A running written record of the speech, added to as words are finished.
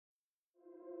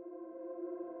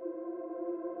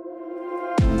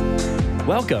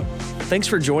Welcome. Thanks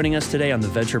for joining us today on the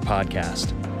Venture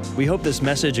Podcast. We hope this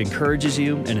message encourages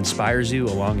you and inspires you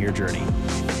along your journey.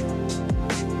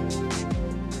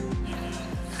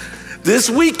 This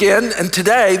weekend and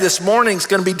today, this morning is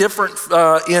going to be different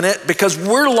in it because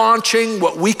we're launching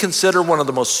what we consider one of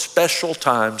the most special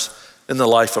times in the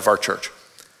life of our church.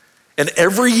 And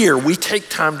every year we take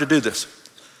time to do this.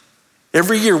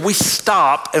 Every year we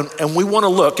stop and we want to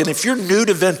look. And if you're new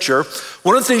to Venture,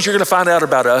 one of the things you're going to find out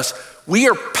about us, we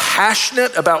are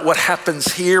passionate about what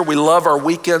happens here. We love our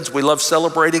weekends. We love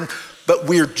celebrating. But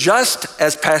we're just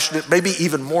as passionate, maybe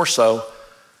even more so,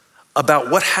 about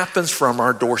what happens from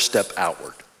our doorstep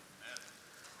outward.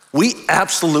 We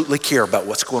absolutely care about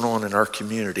what's going on in our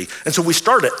community. And so we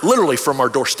start it literally from our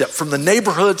doorstep, from the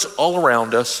neighborhoods all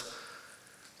around us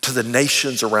to the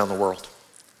nations around the world.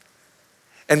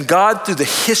 And God, through the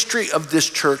history of this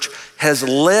church, has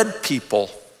led people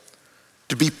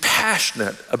to be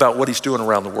passionate about what he's doing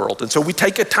around the world. And so we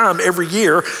take a time every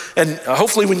year, and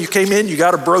hopefully when you came in, you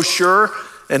got a brochure,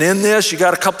 and in this, you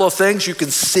got a couple of things. You can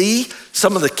see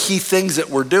some of the key things that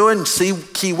we're doing, see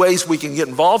key ways we can get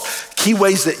involved, key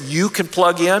ways that you can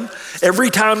plug in. Every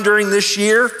time during this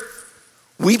year,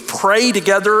 we pray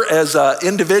together as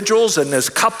individuals and as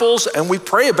couples, and we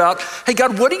pray about, hey,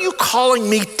 God, what are you calling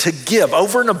me to give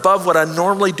over and above what I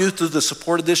normally do through the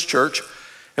support of this church?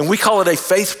 And we call it a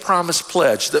faith promise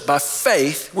pledge, that by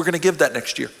faith, we're gonna give that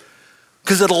next year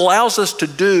because it allows us to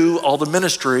do all the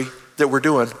ministry that we're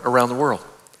doing around the world.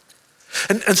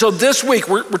 And so this week,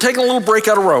 we're taking a little break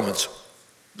out of Romans.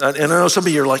 And I know some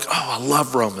of you are like, oh, I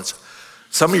love Romans.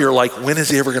 Some of you are like, when is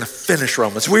he ever gonna finish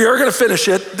Romans? We are gonna finish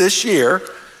it this year.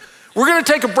 We're gonna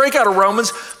take a break out of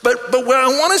Romans, but what I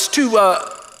want us to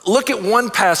look at one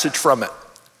passage from it.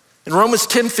 In Romans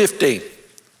 10:15.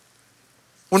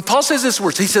 When Paul says these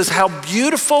words, he says, how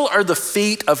beautiful are the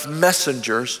feet of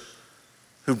messengers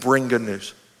who bring good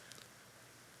news.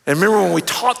 And remember when we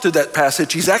taught through that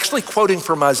passage, he's actually quoting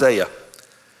from Isaiah.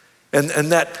 And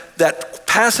that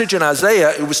passage in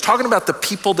Isaiah, it was talking about the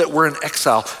people that were in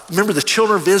exile. Remember, the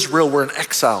children of Israel were in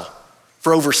exile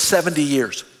for over 70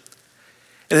 years.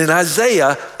 And in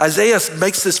Isaiah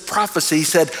makes this prophecy. He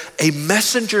said, a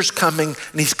messenger's coming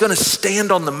and he's gonna stand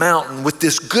on the mountain with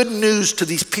this good news to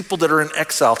these people that are in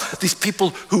exile, these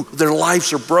people who their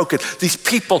lives are broken, these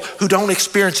people who don't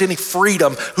experience any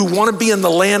freedom, who wanna be in the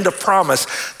land of promise.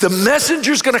 The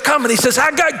messenger's gonna come and he says,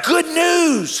 I got good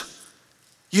news.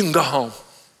 You can go home.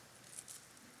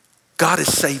 God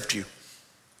has saved you.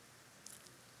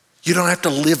 You don't have to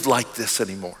live like this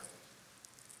anymore.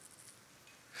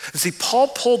 And see, Paul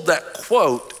pulled that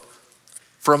quote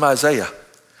from Isaiah.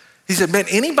 He said, man,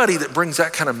 anybody that brings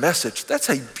that kind of message, that's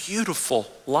a beautiful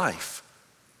life.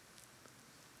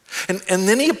 And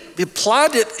then he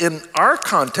applied it in our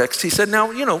context. He said,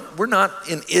 now, we're not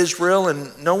in Israel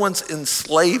and no one's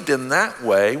enslaved in that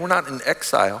way. We're not in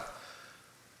exile.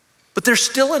 But there's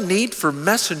still a need for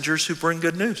messengers who bring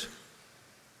good news.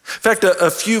 In fact,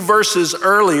 a few verses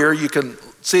earlier, you can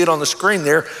see it on the screen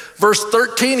there. Verse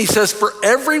 13, he says, for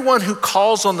everyone who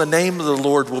calls on the name of the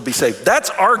Lord will be saved.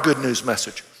 That's our good news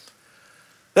message.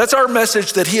 That's our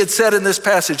message that he had said in this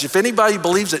passage. If anybody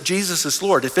believes that Jesus is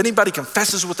Lord, if anybody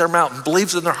confesses with their mouth and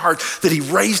believes in their heart that he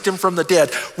raised him from the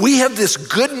dead, we have this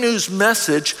good news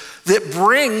message that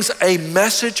brings a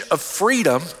message of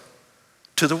freedom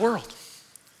to the world.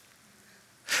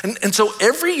 And so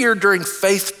every year during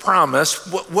Faith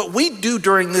Promise, what we do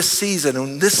during this season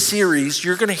and this series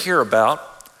you're gonna hear about,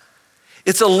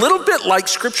 it's a little bit like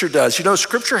Scripture does.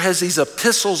 Scripture has these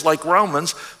epistles like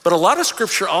Romans, but a lot of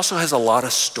Scripture also has a lot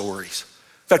of stories.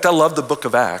 In fact, I love the book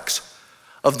of Acts,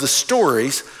 of the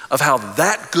stories of how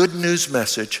that good news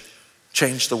message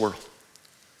changed the world.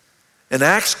 And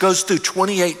Acts goes through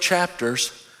 28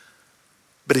 chapters,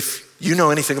 but if you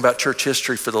know anything about church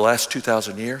history for the last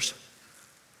 2,000 years,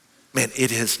 man,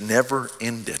 it has never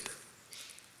ended.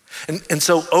 And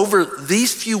so over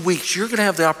these few weeks, you're gonna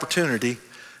have the opportunity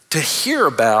to hear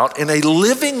about, in a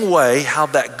living way, how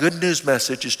that good news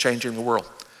message is changing the world.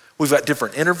 We've got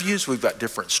different interviews, we've got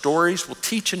different stories, we'll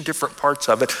teach in different parts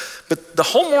of it, but the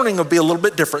whole morning will be a little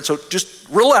bit different, so just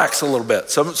relax a little bit.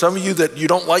 Some of you that you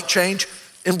don't like change,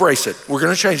 embrace it. We're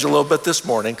gonna change a little bit this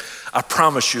morning. I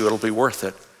promise you it'll be worth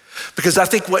it. Because I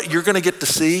think what you're gonna get to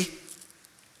see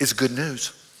is good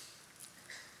news.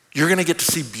 You're gonna get to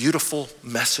see beautiful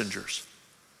messengers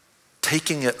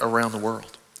taking it around the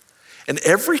world. And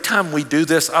every time we do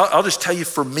this, I'll just tell you,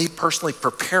 for me personally,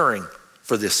 preparing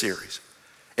for this series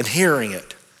and hearing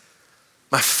it,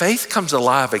 my faith comes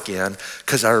alive again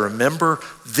because I remember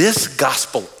this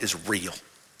gospel is real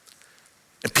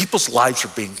and people's lives are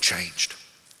being changed.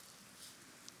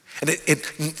 And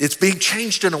it's being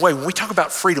changed in a way. When we talk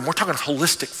about freedom, we're talking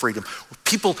holistic freedom.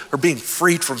 People are being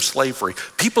freed from slavery.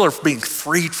 People are being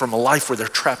freed from a life where they're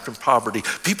trapped in poverty.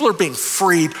 People are being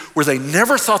freed where they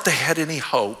never thought they had any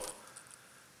hope.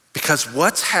 Because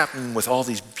what's happening with all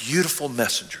these beautiful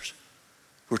messengers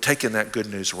who are taking that good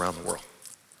news around the world?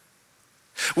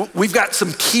 We've got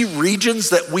some key regions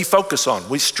that we focus on.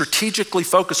 We strategically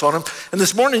focus on them. And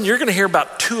this morning, you're going to hear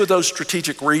about 2 of those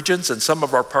strategic regions and some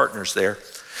of our partners there.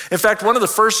 In fact, one of the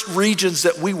first regions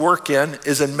that we work in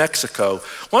is in Mexico.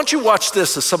 Why don't you watch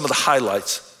this as some of the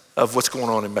highlights of what's going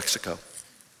on in Mexico.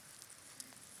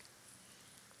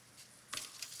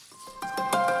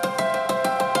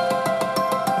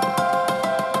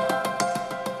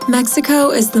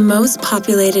 Mexico is the most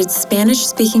populated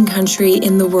Spanish-speaking country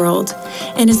in the world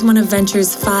and is one of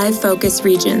Venture's 5 focus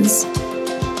regions.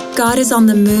 God is on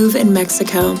the move in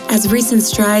Mexico, as recent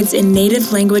strides in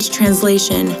native language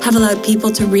translation have allowed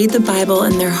people to read the Bible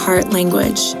in their heart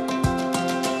language.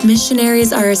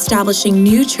 Missionaries are establishing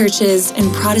new churches,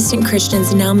 and Protestant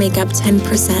Christians now make up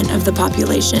 10% of the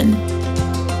population.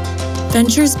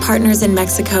 Venture's partners in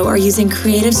Mexico are using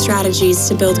creative strategies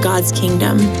to build God's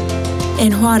kingdom.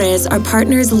 In Juarez, our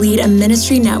partners lead a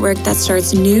ministry network that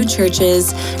starts new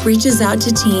churches, reaches out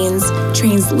to teens,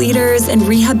 trains leaders, and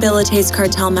rehabilitates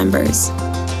cartel members.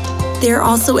 They are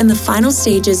also in the final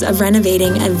stages of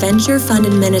renovating a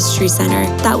venture-funded ministry center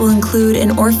that will include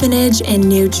an orphanage and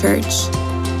new church.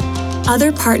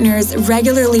 Other partners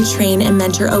regularly train and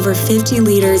mentor over 50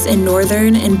 leaders in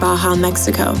northern and Baja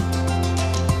Mexico.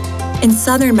 In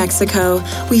southern Mexico,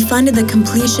 we funded the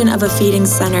completion of a feeding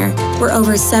center where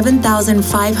over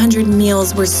 7,500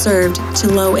 meals were served to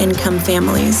low-income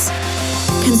families.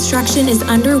 Construction is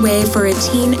underway for a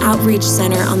teen outreach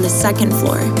center on the 2nd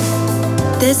floor.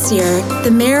 This year, the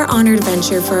mayor honored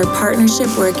Venture for our partnership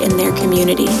work in their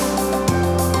community.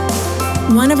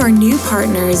 One of our new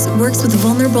partners works with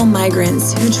vulnerable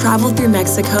migrants who travel through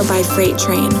Mexico by freight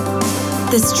train.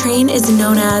 This train is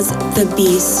known as the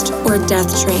Beast, or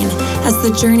Death Train, as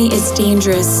the journey is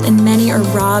dangerous and many are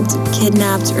robbed,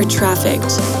 kidnapped, or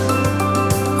trafficked.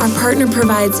 Our partner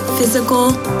provides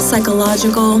physical,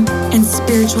 psychological, and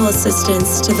spiritual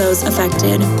assistance to those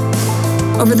affected.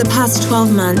 Over the past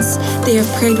 12 months, they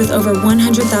have prayed with over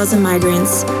 100,000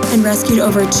 migrants and rescued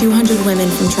over 200 women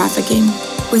from trafficking,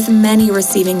 with many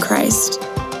receiving Christ.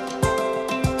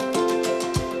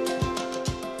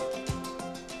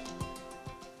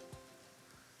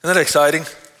 Isn't that exciting?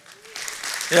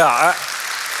 Yeah.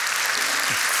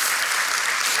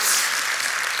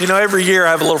 Every year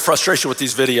I have a little frustration with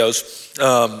these videos.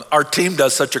 Our team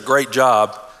does such a great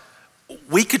job.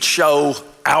 We could show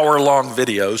hour-long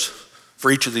videos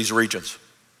for each of these regions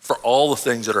for all the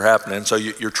things that are happening. So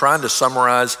you're trying to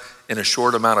summarize in a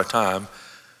short amount of time.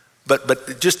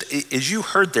 But just as you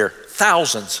heard there,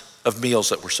 thousands of meals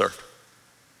that were served.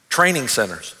 Training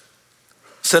centers,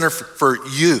 center for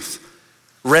youth,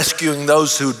 rescuing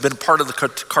those who'd been part of the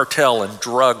cartel and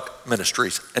drug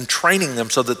ministries and training them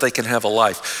so that they can have a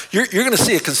life. You're going to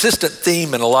see a consistent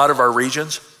theme in a lot of our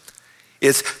regions.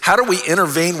 It's how do we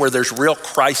intervene where there's real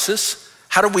crisis?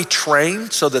 How do we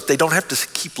train so that they don't have to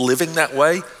keep living that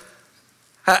way?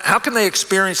 How can they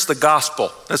experience the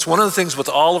gospel? That's one of the things with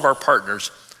all of our partners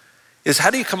is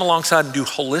how do you come alongside and do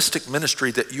holistic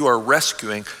ministry that you are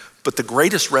rescuing, but the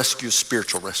greatest rescue is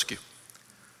spiritual rescue.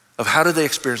 Of how do they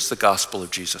experience the gospel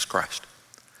of Jesus Christ?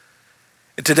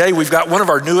 And today we've got one of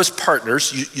our newest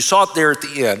partners. You saw it there at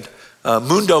the end.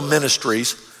 Mundo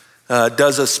Ministries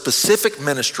does a specific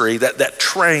ministry that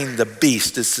train, the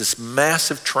Beast. It's this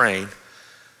massive train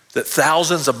that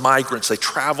thousands of migrants, they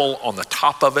travel on the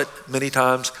top of it many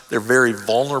times. They're very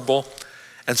vulnerable.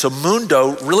 And so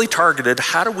Mundo really targeted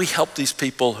how do we help these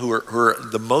people who are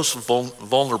the most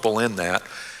vulnerable in that.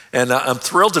 And I'm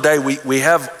thrilled today, we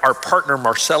have our partner,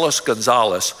 Marcellus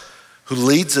Gonzalez, who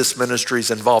leads this ministry,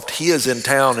 is involved. He is in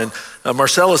town, and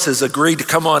Marcellus has agreed to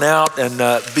come on out and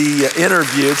be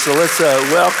interviewed. So let's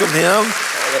welcome him.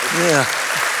 Yeah.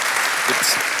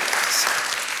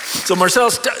 So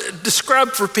Marcellus, describe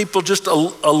for people just a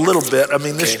little bit. I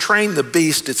mean, this train, the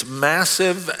Beast, it's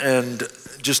massive, and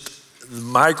just the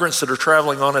migrants that are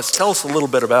traveling on it. Tell us a little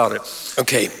bit about it.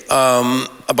 Okay,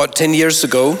 about 10 years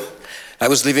ago, I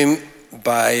was living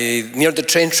near the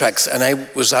train tracks, and I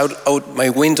was out my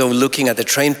window looking at the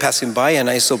train passing by, and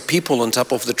I saw people on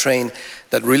top of the train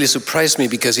that really surprised me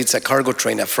because it's a cargo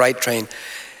train, a freight train.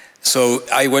 So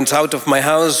I went out of my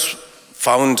house,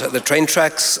 found the train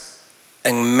tracks,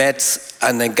 and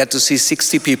I got to see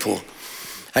 60 people.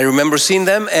 I remember seeing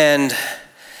them, and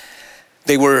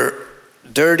they were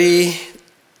dirty,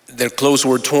 their clothes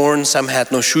were torn, some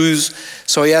had no shoes.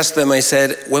 So I asked them, I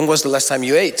said, when was the last time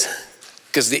you ate?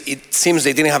 Because it seems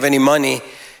they didn't have any money,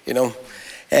 you know.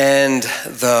 And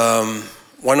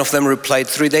one of them replied,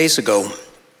 3 days ago.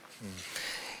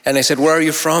 And I said, where are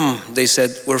you from? They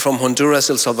said, we're from Honduras,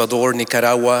 El Salvador,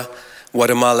 Nicaragua,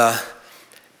 Guatemala,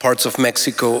 parts of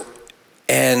Mexico.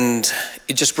 And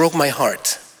it just broke my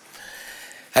heart.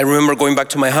 I remember going back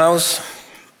to my house,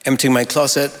 emptying my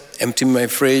closet, emptying my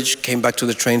fridge, came back to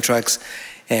the train tracks,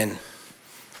 and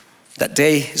that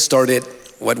day started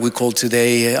what we call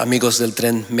today Amigos del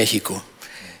Tren Mexico.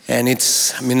 And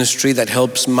it's a ministry that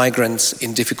helps migrants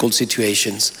in difficult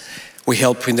situations. We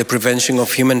help in the prevention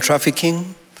of human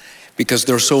trafficking because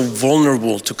they're so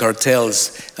vulnerable to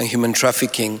cartels and human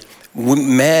trafficking.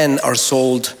 Men are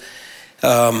sold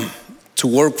to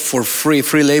work for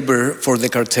free labor for the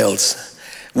cartels.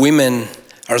 Women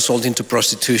are sold into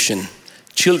prostitution.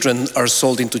 Children are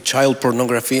sold into child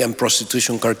pornography and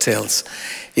prostitution cartels.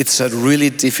 It's a really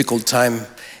difficult time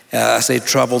as they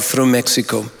travel through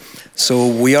Mexico. So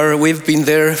we've been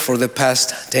there for the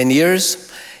past 10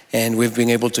 years, and we've been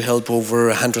able to help over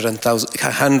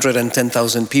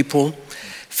 110,000 people,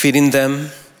 feeding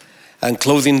them and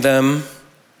clothing them.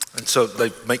 And so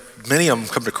many of them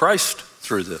come to Christ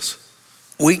through this.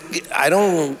 I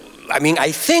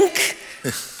think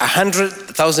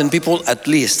 100,000 people at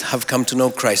least have come to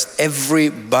know Christ.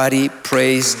 Everybody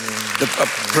prays the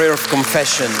prayer of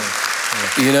confession,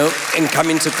 you know, and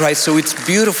coming to Christ. So it's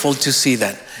beautiful to see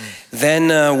that.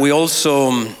 Then we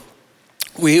also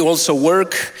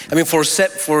work. I mean, for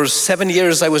 7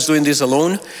 years I was doing this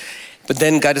alone, but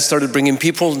then God started bringing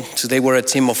people. Today we're a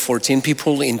team of 14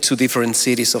 people in 2 different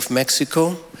cities of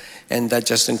Mexico. And that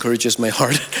just encourages my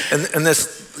heart. And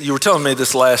this, you were telling me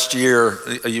this last year,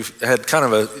 you've had kind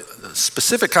of a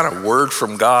specific kind of word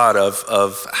from God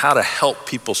of how to help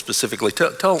people specifically.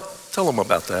 Tell them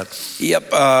about that.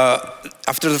 Yep.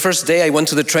 After the first day, I went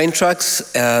to the train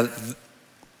tracks.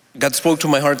 God spoke to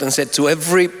my heart and said, to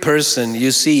every person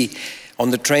you see on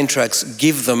the train tracks,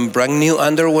 give them brand new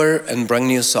underwear and brand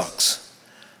new socks.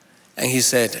 And he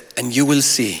said, and you will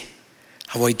see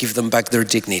how I give them back their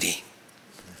dignity.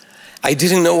 I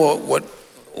didn't know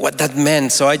what that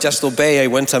meant, so I just obeyed. I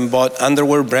went and bought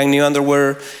underwear, brand new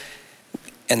underwear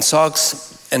and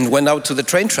socks, and went out to the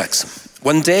train tracks.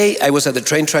 One day, I was at the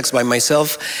train tracks by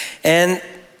myself, and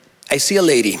I see a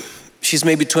lady. She's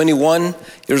maybe 21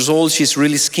 years old. She's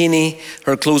really skinny.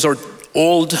 Her clothes are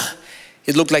old.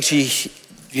 It looked like she,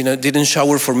 didn't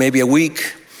shower for maybe a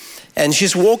week. And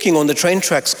she's walking on the train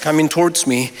tracks, coming towards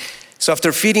me. So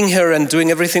after feeding her and doing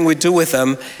everything we do with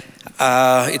them,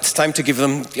 it's time to give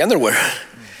them the underwear.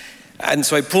 And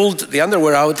so I pulled the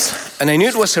underwear out, and I knew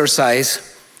it was her size,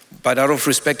 but out of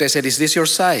respect I said, is this your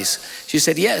size? She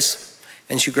said, yes.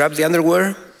 And she grabbed the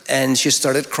underwear and she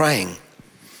started crying.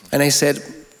 And I said,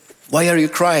 why are you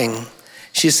crying?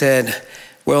 She said,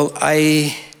 well,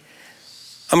 I'm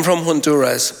from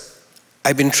Honduras.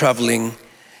 I've been traveling.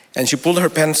 And she pulled her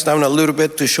pants down a little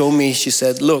bit to show me. She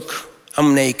said, look,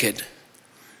 I'm naked.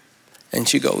 And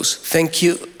she goes, thank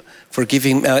you for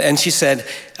giving, and she said,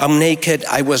 I'm naked,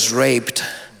 I was raped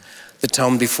the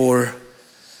town before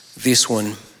this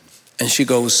one. And she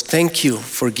goes, thank you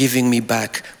for giving me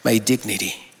back my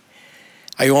dignity.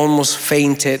 I almost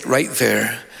fainted right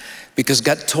there because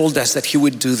God told us that He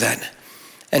would do that.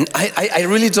 And I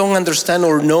really don't understand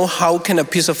or know how can a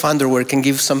piece of underwear can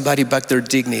give somebody back their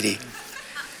dignity.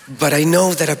 But I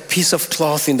know that a piece of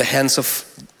cloth in the hands of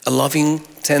a loving,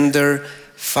 tender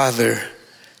Father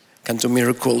can do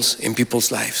miracles in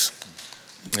people's lives.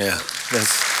 Yeah,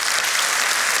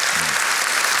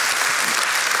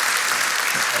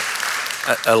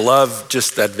 I love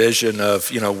just that vision of,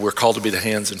 we're called to be the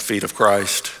hands and feet of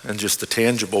Christ, and just the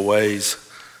tangible ways,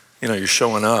 you're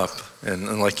showing up.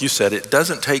 And like you said, it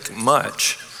doesn't take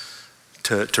much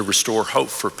to restore hope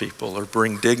for people or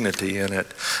bring dignity in it.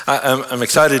 I'm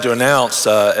excited to announce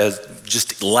as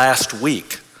just last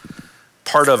week,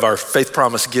 part of our Faith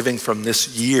Promise giving from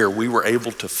this year, we were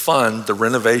able to fund the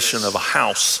renovation of a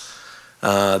house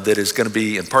that is going to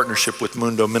be in partnership with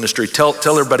Mundo Ministry. Tell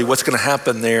everybody what's going to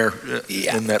happen there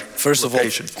in that First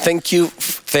location. Of all,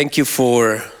 thank you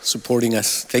for supporting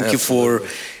us. Thank you for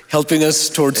helping us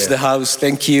towards the house.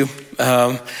 Thank you.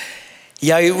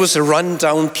 It was a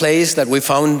rundown place that we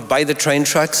found by the train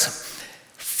tracks.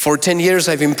 For 10 years,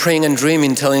 I've been praying and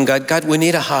dreaming, telling God, we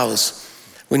need a house.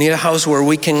 We need a house where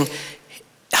we can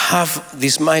have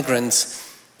these migrants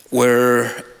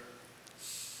to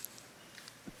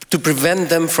prevent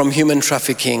them from human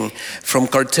trafficking, from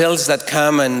cartels that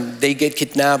come and they get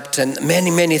kidnapped, and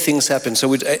many, many things happen. So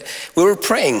we were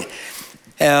praying.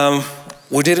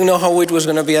 We didn't know how it was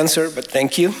going to be answered, but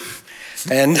thank you.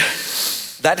 And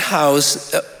that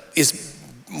house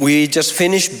we just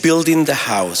finished building the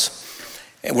house,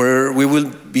 where we will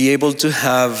be able to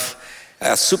have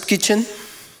a soup kitchen,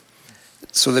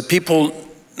 so that people,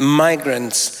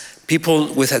 migrants,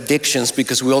 people with addictions,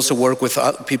 because we also work with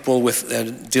people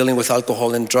with dealing with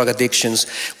alcohol and drug addictions.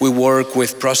 We work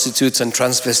with prostitutes and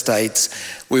transvestites.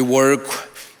 We work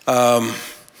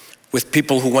with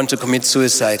people who want to commit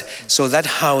suicide. So that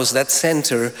house, that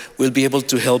center, will be able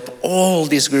to help all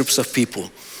these groups of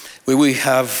people. We will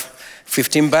have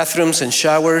 15 bathrooms and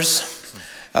showers,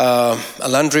 a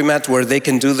laundromat where they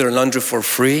can do their laundry for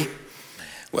free,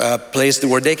 a place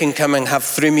where they can come and have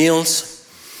 3 meals.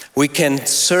 We can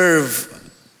serve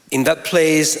in that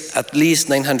place at least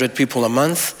 900 people a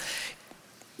month,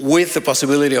 with the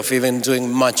possibility of even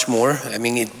doing much more. I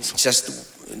mean, it's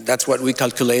just, that's what we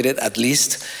calculated at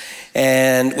least.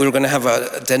 And we're going to have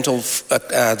a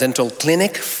dental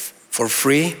clinic for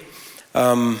free,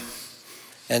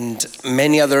 and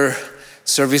many other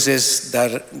services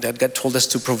that God told us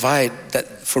to provide that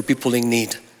for people in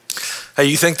need. Hey,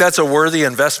 you think that's a worthy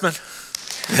investment?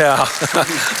 Yeah,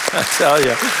 I tell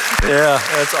you. Yeah,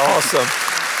 that's awesome.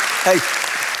 Hey,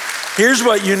 here's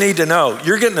what you need to know.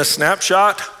 You're getting a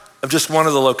snapshot of just one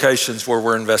of the locations where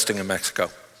we're investing in Mexico.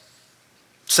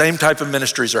 Same type of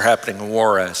ministries are happening in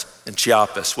Juarez, in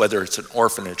Chiapas, whether it's an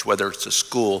orphanage, whether it's a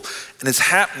school. And it's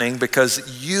happening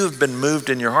because you've been moved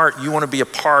in your heart. You want to be a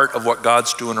part of what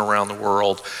God's doing around the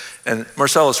world. And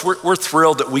Marcellus, we're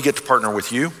thrilled that we get to partner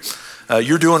with you.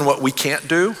 You're doing what we can't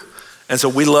do. And so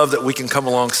we love that we can come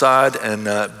alongside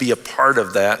and be a part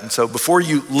of that. And so before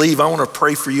you leave, I want to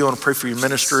pray for you. I want to pray for your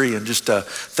ministry and just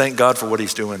thank God for what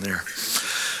he's doing there.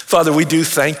 Father, we do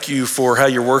thank you for how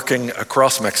you're working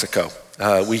across Mexico.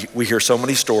 We hear so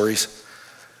many stories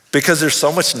because there's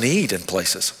so much need in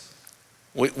places.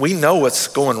 We know what's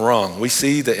going wrong. We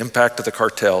see the impact of the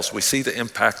cartels. We see the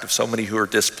impact of so many who are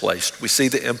displaced. We see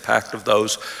the impact of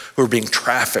those who are being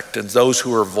trafficked and those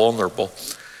who are vulnerable.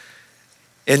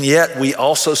 And yet we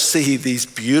also see these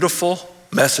beautiful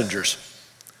messengers,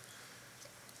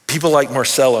 people like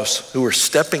Marcellus, who are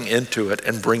stepping into it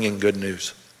and bringing good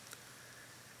news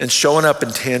and showing up in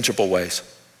tangible ways.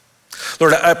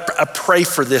 Lord, I pray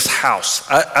for this house.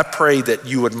 I pray that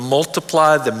you would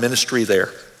multiply the ministry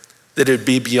there, that it would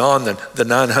be beyond the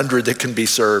 900 that can be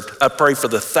served. I pray for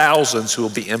the thousands who will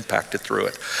be impacted through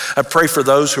it. I pray for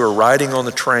those who are riding on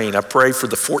the train. I pray for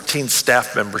the 14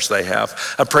 staff members they have.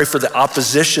 I pray for the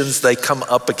oppositions they come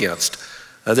up against.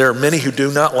 There are many who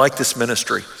do not like this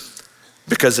ministry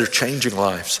because they're changing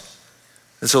lives.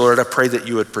 And so, Lord, I pray that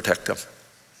you would protect them.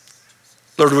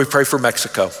 Lord, we pray for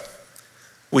Mexico.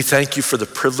 We thank you for the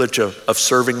privilege of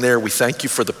serving there. We thank you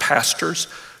for the pastors,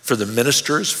 for the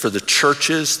ministers, for the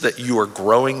churches that you are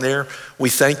growing there. We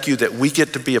thank you that we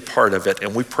get to be a part of it,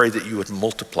 and we pray that you would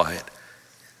multiply it.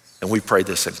 And we pray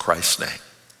this in Christ's name.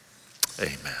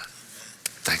 Amen.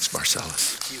 Thanks,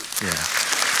 Marcellus. Thank you. Yeah.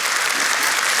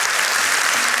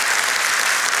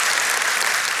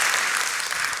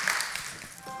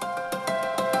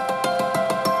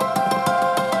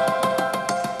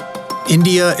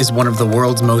 India is one of the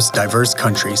world's most diverse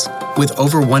countries, with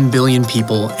over 1 billion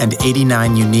people and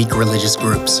 89 unique religious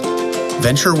groups.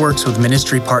 Venture works with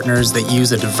ministry partners that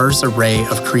use a diverse array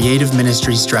of creative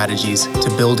ministry strategies to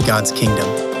build God's kingdom.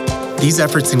 These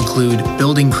efforts include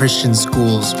building Christian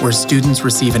schools where students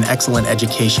receive an excellent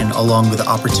education along with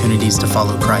opportunities to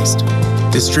follow Christ,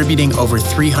 distributing over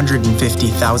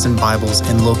 350,000 Bibles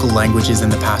in local languages in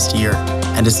the past year,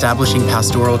 and establishing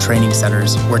pastoral training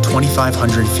centers where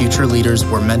 2,500 future leaders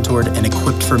were mentored and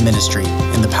equipped for ministry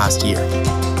in the past year.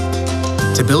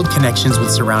 To build connections with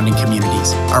surrounding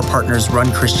communities, our partners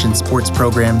run Christian sports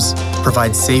programs,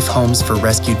 provide safe homes for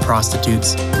rescued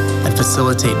prostitutes, and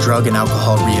facilitate drug and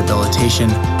alcohol rehabilitation,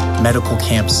 medical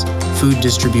camps, food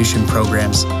distribution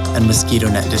programs, and mosquito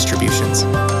net distributions.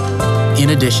 In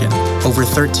addition, over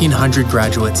 1,300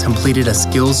 graduates completed a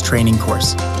skills training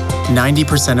course.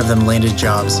 90% of them landed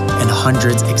jobs, and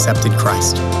hundreds accepted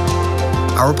Christ.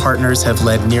 Our partners have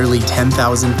led nearly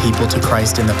 10,000 people to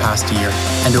Christ in the past year,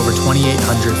 and over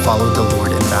 2,800 followed the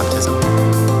Lord in baptism.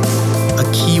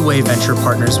 A key way Venture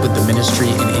partners with the ministry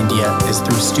in India is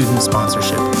through student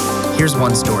sponsorship. Here's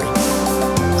one story.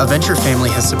 A Venture family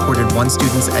has supported one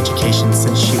student's education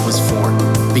since she was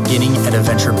 4, beginning at a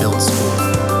Venture Build school.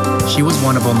 She was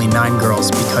one of only 9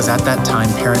 girls because at that time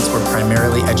parents were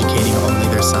primarily educating only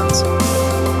their sons.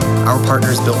 Our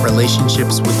partners built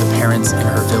relationships with the parents in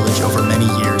her village over many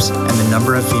years, and the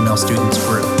number of female students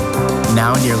grew.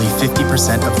 Now nearly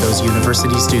 50% of those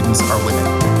university students are women.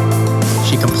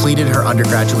 She completed her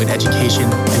undergraduate education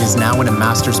and is now in a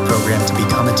master's program to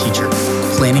become a teacher,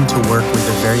 planning to work with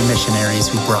the very missionaries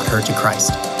who brought her to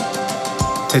Christ.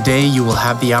 Today, you will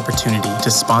have the opportunity to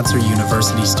sponsor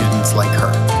university students like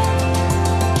her.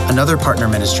 Another partner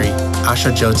ministry,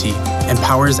 Asha Jyoti,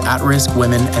 empowers at-risk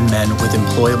women and men with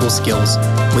employable skills,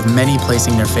 with many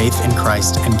placing their faith in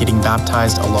Christ and getting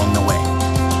baptized along the way.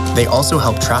 They also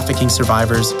help trafficking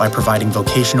survivors by providing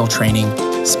vocational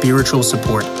training, spiritual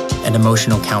support, and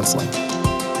emotional counseling.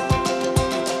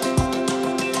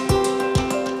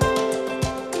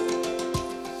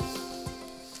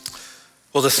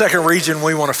 Well, the second region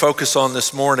we want to focus on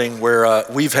this morning, where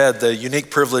we've had the unique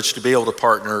privilege to be able to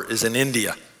partner, is in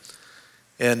India.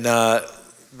 And again,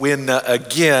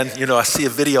 I see a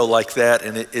video like that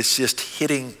and it's just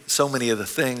hitting so many of the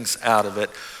things out of it.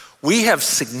 We have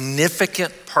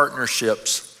significant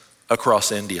partnerships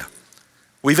across India.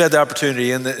 We've had the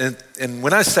opportunity, and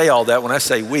when I say all that, when I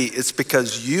say we, it's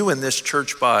because you in this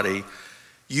church body,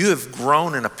 you have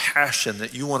grown in a passion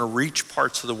that you want to reach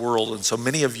parts of the world. And so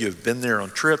many of you have been there on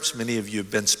trips. Many of you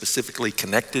have been specifically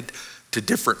connected to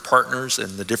different partners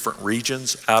in the different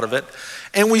regions out of it.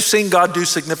 And we've seen God do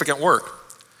significant work.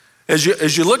 As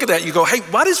you look at that, you go, hey,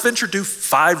 why does Venture do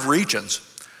 5 regions?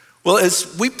 Well,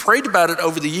 as we prayed about it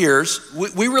over the years,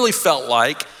 we really felt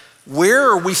like, where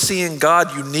are we seeing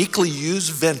God uniquely use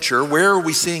Venture? Where are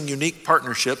we seeing unique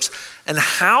partnerships? And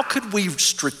how could we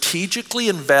strategically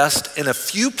invest in a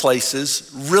few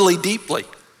places really deeply?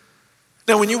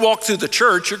 Now, when you walk through the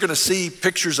church, you're going to see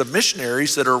pictures of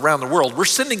missionaries that are around the world. We're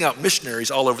sending out missionaries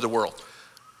all over the world.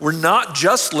 We're not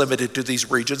just limited to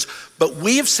these regions, but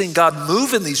we have seen God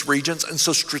move in these regions. And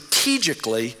so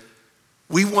strategically,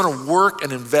 we want to work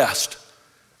and invest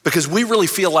because we really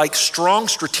feel like strong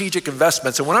strategic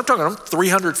investments. And when I'm talking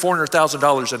 $300,000,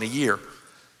 $400,000 in a year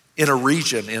in a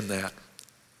region in that,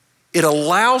 it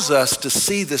allows us to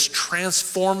see this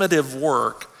transformative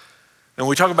work. And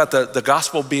we talk about the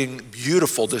gospel being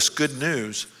beautiful, this good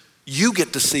news, you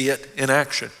get to see it in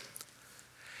action.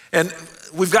 And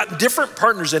we've got different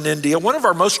partners in India. One of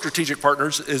our most strategic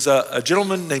partners is a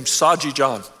gentleman named Saji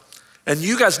John. And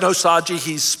you guys know Saji,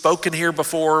 he's spoken here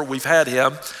before, we've had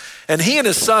him. And he and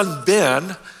his son,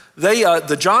 Ben,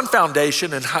 the John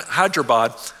Foundation in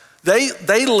Hyderabad,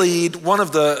 they lead one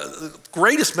of the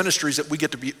greatest ministries that we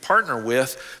get to partner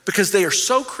with because they are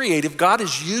so creative. God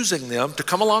is using them to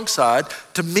come alongside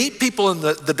to meet people in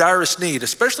the direst need,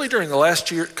 especially during the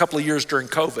last couple of years during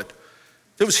COVID.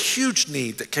 There was huge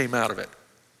need that came out of it.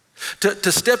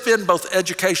 To step in both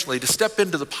educationally, to step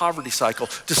into the poverty cycle,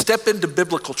 to step into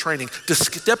biblical training, to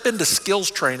step into skills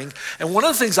training. And one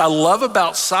of the things I love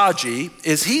about Saji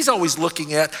is he's always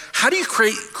looking at how do you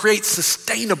create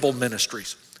sustainable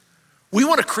ministries? We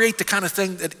want to create the kind of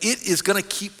thing that it is going to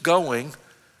keep going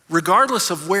regardless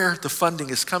of where the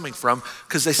funding is coming from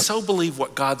because they so believe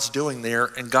what God's doing there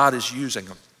and God is using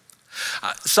them.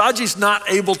 Saji's not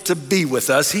able to be with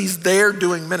us. He's there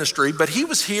doing ministry, but he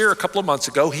was here a couple of months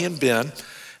ago, he and Ben,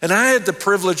 and I had the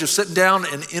privilege of sitting down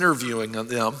and interviewing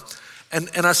them. And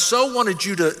I so wanted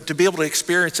you to be able to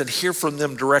experience and hear from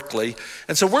them directly.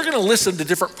 And so we're going to listen to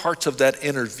different parts of that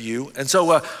interview. And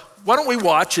so why don't we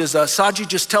watch as Saji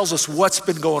just tells us what's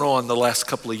been going on the last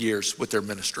couple of years with their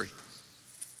ministry.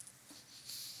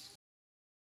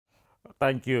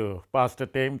 Thank you, Pastor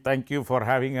Tim. Thank you for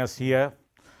having us here.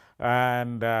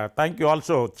 And thank you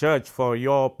also, church, for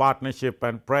your partnership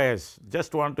and prayers.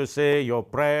 Just want to say your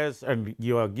prayers and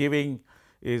your giving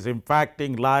is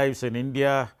impacting lives in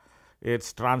India.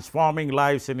 It's transforming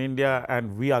lives in India,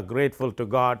 and we are grateful to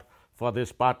God for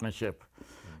this partnership.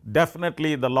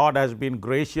 Definitely, the Lord has been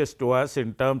gracious to us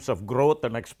in terms of growth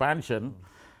and expansion.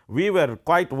 We were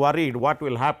quite worried what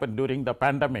will happen during the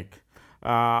pandemic.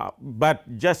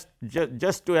 But just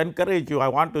to encourage you, I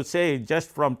want to say just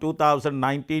from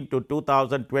 2019 to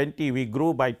 2020, we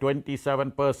grew by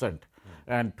 27%,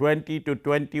 and 20 to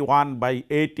 21 by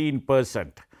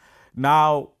 18%.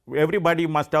 Now, everybody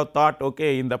must have thought,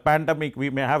 okay, in the pandemic, we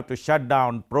may have to shut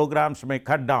down, programs may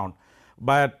cut down,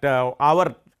 but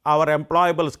our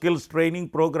employable skills training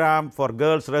program for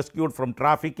girls rescued from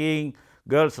trafficking,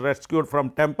 girls rescued from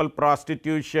temple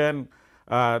prostitution,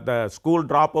 the school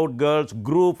dropout girls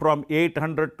grew from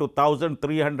 800 to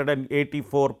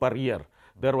 1,384 per year.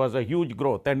 There was a huge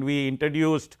growth, and we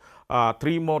introduced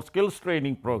 3 more skills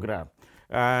training program,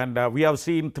 and we have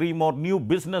seen 3 more new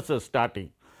businesses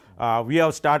starting. We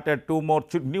have started 2 more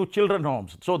new children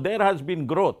homes. So there has been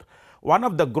growth. One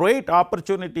of the great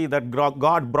opportunity that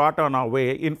God brought on our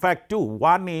way, in fact 2.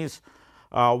 One is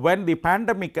When the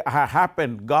pandemic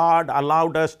happened, God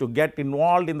allowed us to get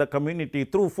involved in the community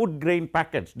through food grain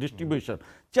packets distribution,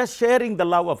 just sharing the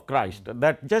love of Christ,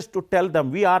 that just to tell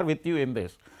them we are with you in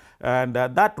this. And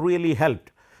that really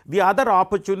helped. The other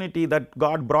opportunity that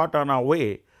God brought on our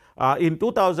way, in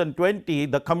 2020,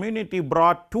 the community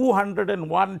brought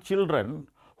 201 children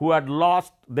who had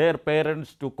lost their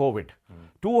parents to COVID.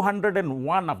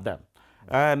 201 of them.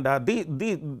 And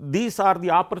these are the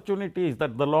opportunities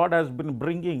that the Lord has been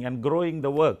bringing and growing the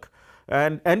work.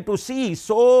 And to see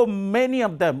so many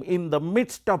of them in the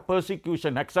midst of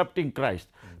persecution accepting Christ.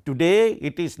 Today,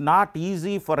 it is not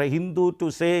easy for a Hindu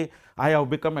to say, I have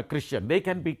become a Christian. They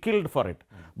can be killed for it.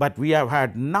 But we have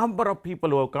had number of people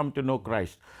who have come to know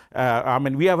Christ.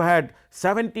 We have had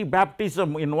 70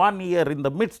 baptism in 1 year in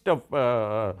the midst of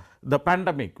the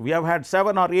pandemic. We have had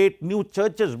 7 or 8 new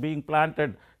churches being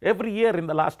planted every year in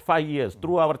the last 5 years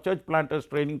through our church planters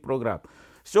training program.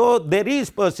 So there is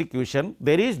persecution,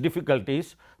 there is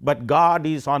difficulties, but God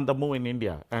is on the move in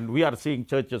India, and we are seeing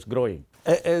churches growing.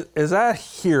 As I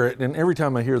hear it, and every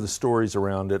time I hear the stories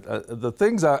around it, the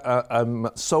things I'm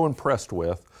so impressed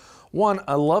with, one,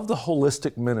 I love the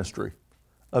holistic ministry,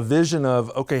 a vision of,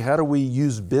 okay, how do we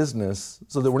use business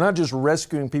so that we're not just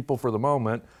rescuing people for the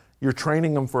moment, you're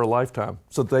training them for a lifetime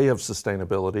so that they have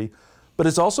sustainability, but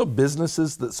it's also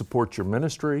businesses that support your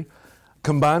ministry,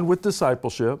 combined with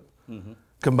discipleship,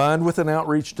 combined with an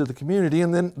outreach to the community,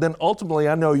 and then ultimately,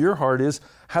 I know your heart is,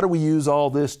 how do we use all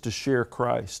this to share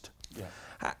Christ?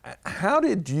 Yeah. How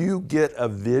did you get a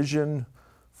vision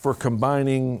for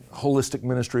combining holistic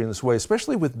ministry in this way,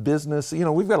 especially with business? You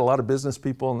know, we've got a lot of business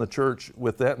people in the church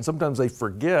with that, and sometimes they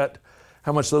forget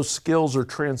how much those skills are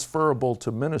transferable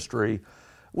to ministry.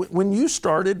 When you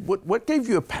started, what gave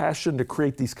you a passion to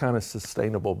create these kind of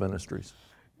sustainable ministries?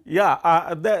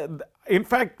 Yeah, in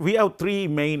fact, we have 3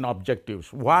 main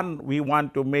objectives. One, we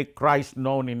want to make Christ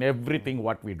known in everything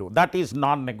what we do. That is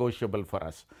non-negotiable for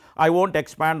us. I won't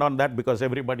expand on that because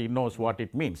everybody knows what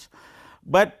it means.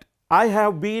 But I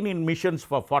have been in missions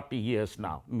for 40 years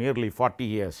now, nearly 40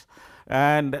 years.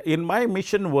 And in my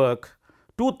mission work,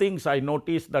 2 things I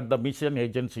noticed that the mission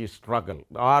agencies struggle.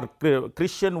 Our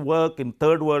Christian work in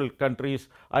third world countries,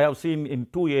 I have seen in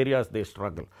 2 areas they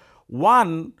struggle.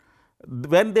 One,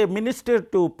 when they minister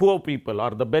to poor people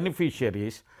or the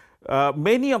beneficiaries,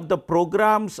 many of the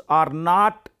programs are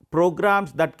not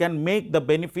programs that can make the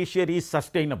beneficiaries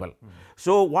sustainable.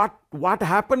 So what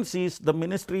happens is the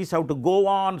ministries have to go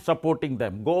on supporting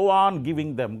them, go on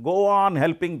giving them, go on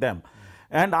helping them.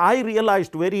 And I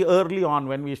realized very early on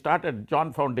when we started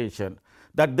John Foundation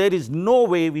that there is no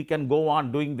way we can go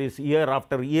on doing this year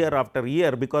after year after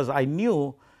year, because I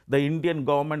knew the Indian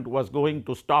government was going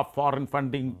to stop foreign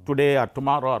funding today or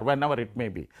tomorrow or whenever it may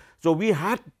be. So we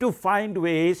had to find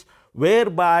ways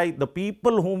whereby the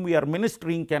people whom we are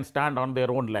ministering can stand on their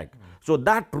own leg. So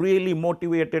that really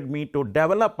motivated me to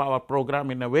develop our program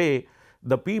in a way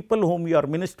the people whom we are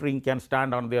ministering can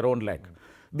stand on their own leg.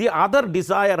 The other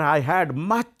desire I had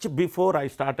much before I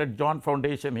started John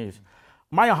Foundation is,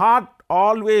 my heart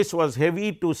always was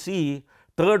heavy to see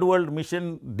third world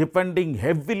mission depending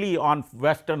heavily on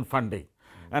Western funding.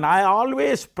 And I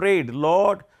always prayed,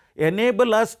 Lord,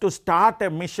 enable us to start a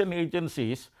mission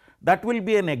agencies that will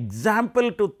be an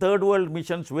example to third world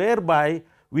missions, whereby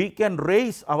we can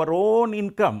raise our own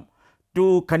income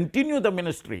to continue the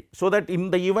ministry, so that in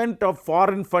the event of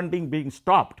foreign funding being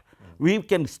stopped, we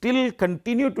can still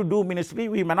continue to do ministry.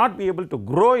 We may not be able to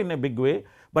grow in a big way,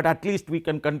 but at least we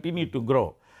can continue to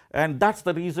grow. And that's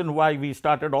the reason why we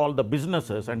started all the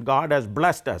businesses, and God has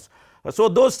blessed us. So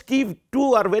those 2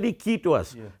 are very key to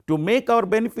us, to make our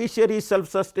beneficiaries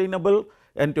self-sustainable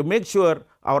and to make sure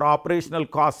our operational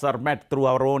costs are met through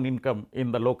our own income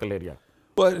in the local area.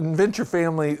 But in Venture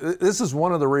Family, this is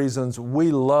one of the reasons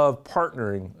we love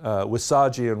partnering with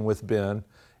Saji and with Ben,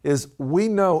 is we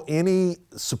know any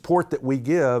support that we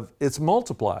give, it's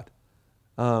multiplied.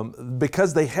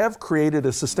 Because they have created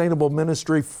a sustainable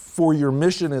ministry for your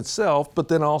mission itself, but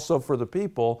then also for the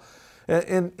people.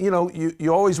 And you know,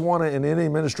 you always want to, in any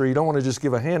ministry, you don't want to just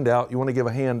give a handout, you want to give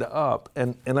a hand up.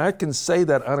 And I can say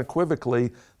that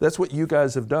unequivocally, that's what you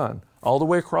guys have done all the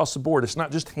way across the board. It's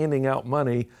not just handing out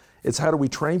money, it's how do we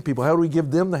train people, how do we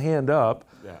give them the hand up,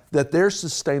 that they're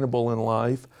sustainable in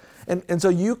life. And so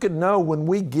you can know when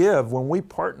we give, when we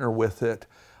partner with it,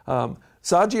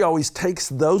 Saji always takes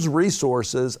those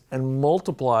resources and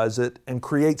multiplies it and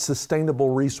creates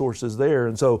sustainable resources there.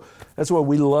 And so that's why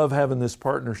we love having this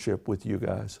partnership with you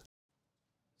guys.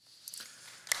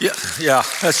 Yeah,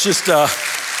 that's just,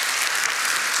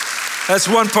 That's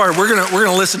one part. We're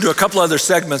gonna listen to a couple other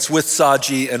segments with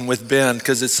Saji and with Ben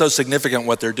because it's so significant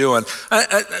what they're doing.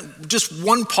 Just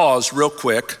one pause real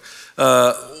quick.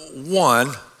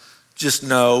 One, just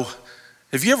know,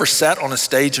 have you ever sat on a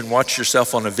stage and watched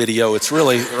yourself on a video? It's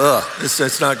really,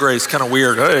 it's not great. It's kind of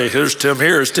weird. Hey, here's Tim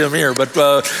here. But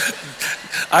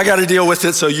I got to deal with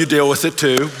it, so you deal with it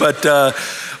too. But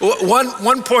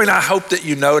one point I hope that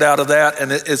you note out of that,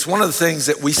 and it's one of the things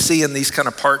that we see in these kind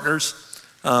of partners,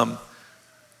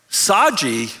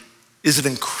 Saji is an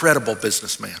incredible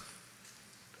businessman.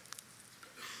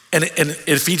 And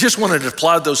if he just wanted to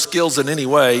apply those skills in any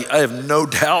way, I have no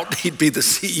doubt he'd be the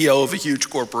CEO of a huge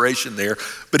corporation there.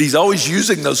 But he's always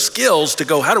using those skills to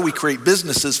go, how do we create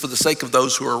businesses for the sake of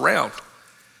those who are around?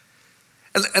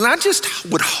 And I just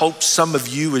would hope some of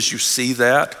you, as you see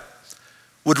that,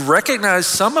 would recognize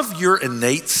some of your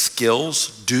innate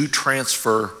skills do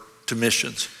transfer to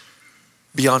missions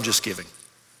beyond just giving.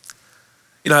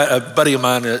 You know, a buddy of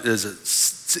mine he was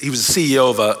the CEO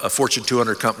of a Fortune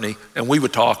 200 company, and we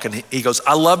would talk, and he goes,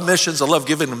 I love missions, I love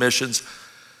giving to missions,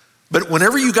 but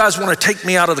whenever you guys want to take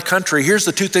me out of the country, here's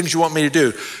the two things you want me to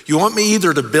do. You want me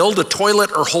either to build a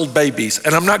toilet or hold babies,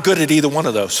 and I'm not good at either one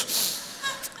of those.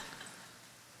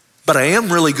 But I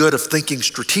am really good at thinking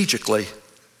strategically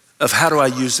of how do I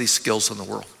use these skills in the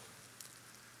world.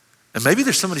 And maybe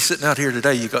there's somebody sitting out here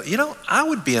today, you go, you know, I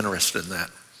would be interested in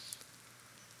that.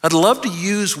 I'd love to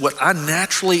use what I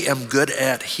naturally am good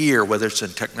at here, whether it's in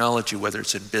technology, whether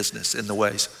it's in business, in the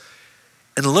ways.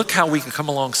 And look how we can come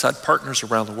alongside partners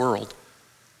around the world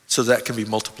so that can be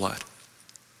multiplied.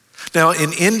 Now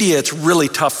in India, it's really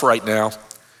tough right now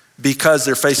because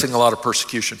they're facing a lot of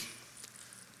persecution.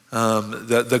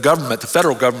 The government, the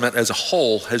federal government as a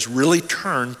whole, has really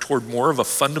turned toward more of a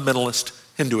fundamentalist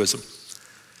Hinduism.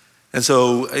 And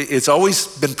so it's always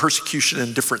been persecution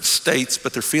in different states,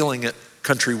 but they're feeling it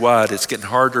countrywide. It's getting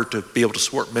harder to be able to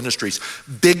support ministries.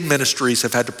 Big ministries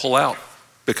have had to pull out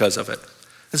because of it.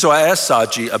 And so I asked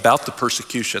Saji about the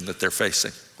persecution that they're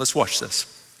facing. Let's watch this.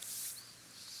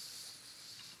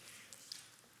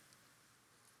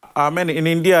 I mean, in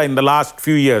India, in the last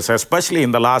few years, especially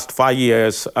in the last 5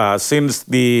 years, since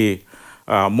the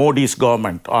Modi's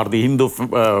government or the Hindu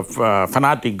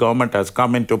fanatic government has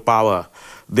come into power,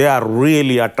 they are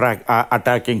really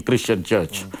attacking Christian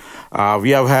church. We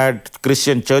have had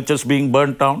Christian churches being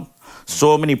burnt down.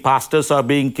 So many pastors are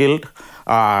being killed.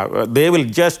 They will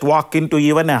just walk into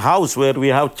even a house where we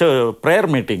have prayer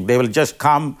meeting. They will just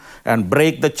come and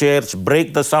break the chairs,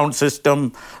 break the sound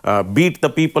system, beat the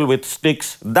people with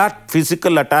sticks. That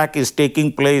physical attack is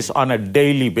taking place on a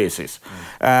daily basis.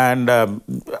 And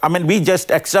I mean, we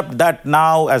just accept that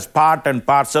now as part and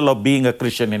parcel of being a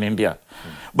Christian in India.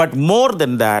 But more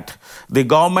than that, the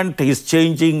government is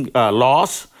changing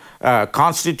laws,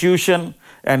 constitution,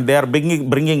 and they are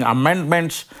bringing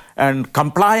amendments and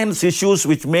compliance issues,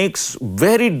 which makes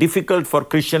very difficult for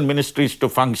Christian ministries to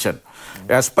function.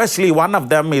 Especially one of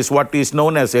them is what is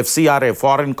known as FCRA,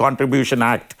 Foreign Contribution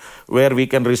Act, where we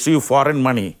can receive foreign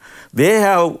money. They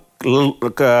have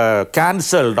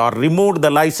cancelled or removed the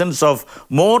license of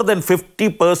more than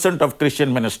 50% of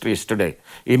Christian ministries today,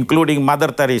 including Mother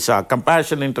Teresa,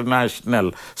 Compassion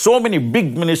International, so many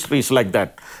big ministries like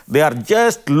that. They are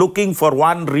just looking for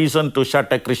one reason to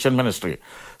shut a Christian ministry.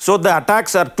 So the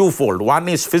attacks are twofold. One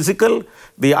is physical,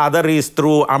 the other is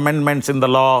through amendments in the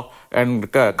law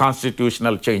and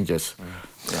constitutional changes.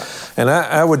 Yeah. And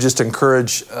I would just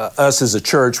encourage us as a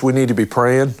church, we need to be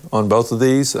praying on both of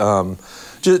these.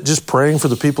 Just praying for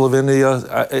the people of India.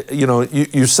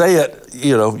 You say it,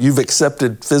 you've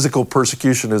accepted physical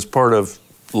persecution as part of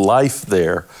life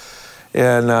there.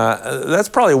 And that's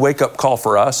probably a wake-up call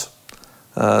for us.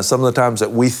 Some of the times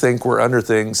that we think we're under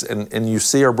things, and you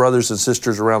see our brothers and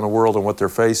sisters around the world and what they're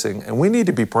facing, and we need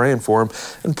to be praying for them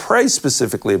and pray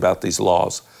specifically about these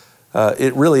laws.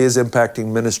 It really is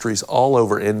impacting ministries all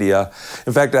over India.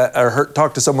 In fact, I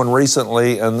talked to someone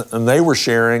recently, and they were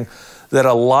sharing that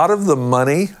a lot of the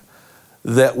money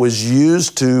that was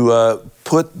used to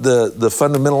put the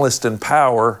fundamentalist in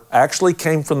power actually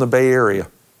came from the Bay Area.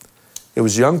 It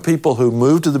was young people who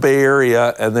moved to the Bay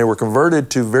Area and they were converted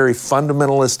to very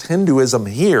fundamentalist Hinduism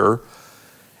here.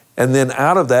 And then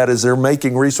out of that, as they're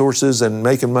making resources and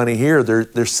making money here,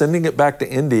 they're sending it back to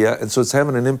India. And so it's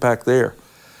having an impact there.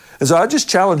 And so I just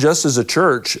challenge us as a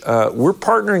church, we're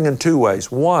partnering in two ways.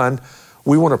 One,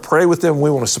 we want to pray with them, we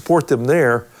want to support them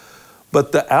there.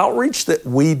 But the outreach that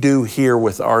we do here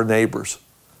with our neighbors,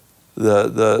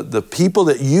 the people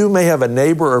that you may have a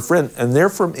neighbor or a friend, and they're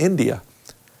from India,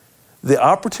 the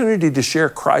opportunity to share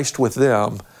Christ with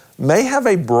them may have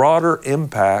a broader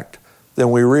impact than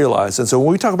we realize. And so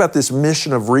when we talk about this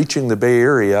mission of reaching the Bay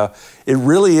Area, it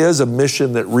really is a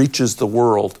mission that reaches the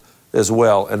world as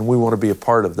well, and we want to be a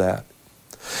part of that.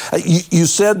 You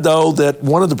said, though, that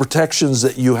one of the protections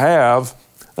that you have,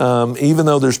 even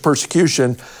though there's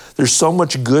persecution, there's so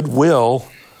much goodwill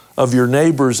of your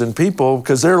neighbors and people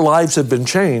because their lives have been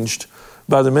changed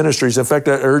by the ministries. In fact,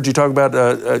 I heard you talk about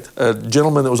a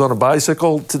gentleman that was on a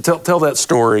bicycle. Tell that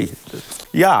story.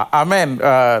 Yeah, amen.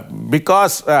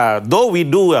 Because though we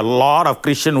do a lot of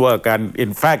Christian work, and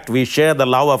in fact, we share the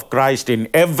love of Christ in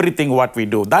everything what we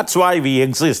do. That's why we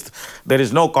exist. There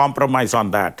is no compromise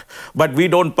on that. But we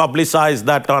don't publicize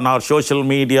that on our social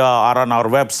media or on our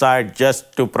website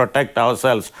just to protect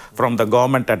ourselves from the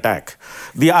government attack.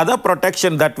 The other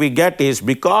protection that we get is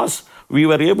because we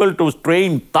were able to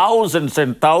train thousands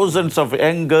and thousands of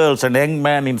young girls and young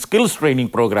men in skills training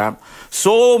program.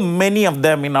 So many of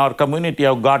them in our community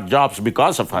have got jobs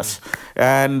because of us.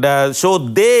 And so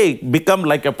they become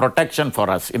like a protection for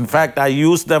us. In fact, I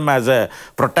use them as a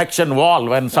protection wall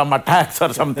when some attacks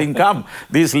or something come.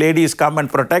 These ladies come and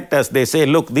protect us. They say,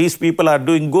 look, these people are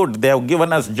doing good. They have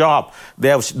given us job. They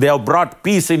have brought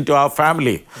peace into our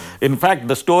family. In fact,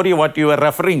 the story what you were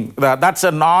referring, that's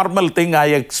a normal thing I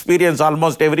experience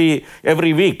almost every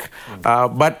week.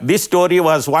 But this story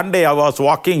was one day I was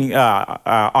walking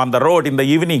on the road in the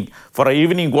evening for an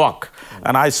evening walk.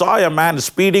 And I saw a man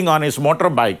speeding on his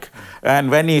motorbike.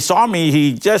 And when he saw me,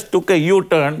 he just took a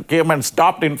U-turn, came and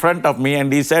stopped in front of me,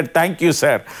 and he said, "Thank you,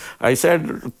 sir." I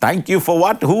said, "Thank you for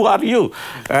what? Who are you?"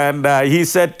 And he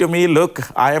said to me, "Look,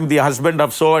 I am the husband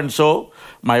of so-and-so.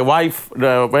 My wife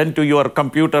went to your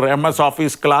computer MS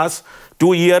Office class.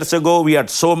 2 years ago, we had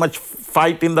so much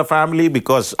fight in the family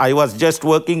because I was just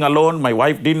working alone. My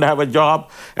wife didn't have a job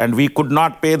and we could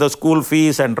not pay the school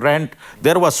fees and rent.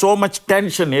 There was so much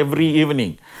tension every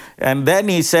evening." And then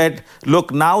he said,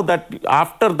 "Look, now that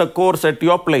after the course at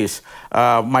your place,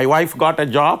 my wife got a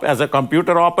job as a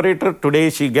computer operator.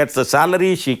 Today she gets a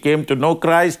salary. She came to know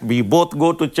Christ. We both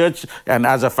go to church. And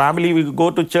as a family, we go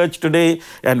to church today.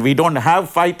 And we don't have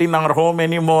fight in our home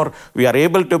anymore. We are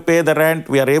able to pay the rent.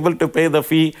 We are able to pay the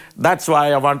fee. That's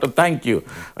why I want to thank you."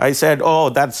 I said, "Oh,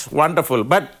 that's wonderful."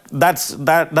 But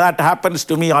that happens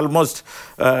to me almost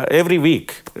every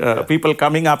week. People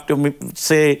coming up to me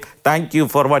say, "Thank you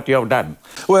for what you have done."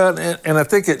 Well, and I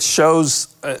think it shows,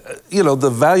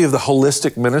 the value of the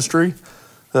holistic ministry,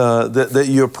 that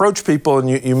you approach people and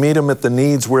you meet them at the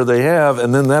needs where they have,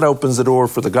 and then that opens the door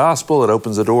for the gospel. It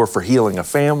opens the door for healing a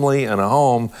family and a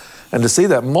home. And to see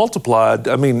that multiplied,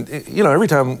 I mean, every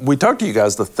time we talk to you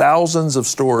guys, the thousands of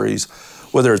stories,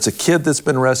 whether it's a kid that's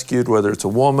been rescued, whether it's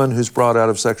a woman who's brought out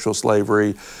of sexual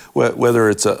slavery, whether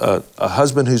it's a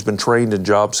husband who's been trained in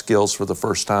job skills for the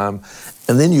first time,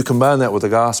 and then you combine that with the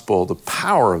gospel, the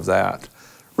power of that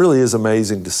really is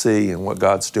amazing to see and what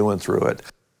God's doing through it.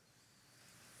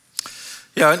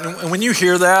 Yeah, and when you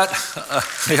hear that,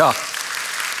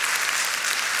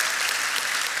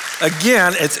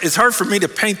 again, it's hard for me to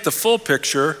paint the full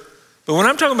picture, but when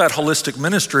I'm talking about holistic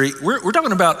ministry, we're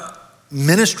talking about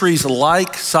ministries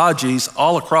like Saji's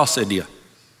all across India.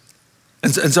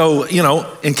 And so,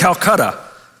 in Calcutta,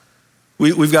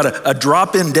 we've got a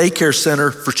drop-in daycare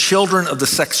center for children of the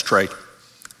sex trade,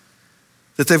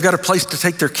 that they've got a place to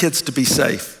take their kids to be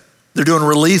safe. They're doing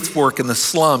relief work in the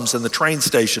slums and the train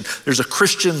station. There's a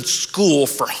Christian school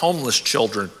for homeless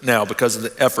children now because of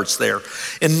the efforts there.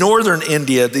 In northern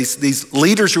India, these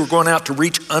leaders who are going out to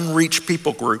reach unreached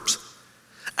people groups.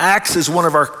 Acts is one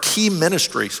of our key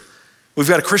ministries. We've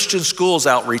got a Christian schools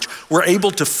outreach. We're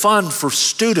able to fund for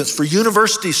students, for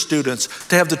university students,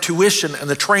 to have the tuition and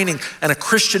the training and a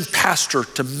Christian pastor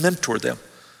to mentor them.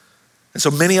 And so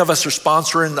many of us are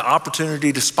sponsoring the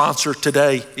opportunity to sponsor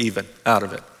today even out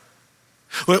of it.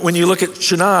 When you look at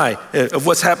Chennai, of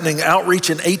what's happening, outreach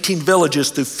in 18 villages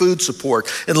through food support.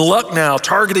 In Lucknow,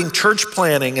 targeting church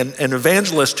planning and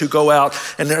evangelists who go out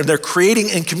and they're creating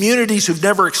in communities who've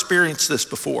never experienced this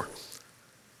before.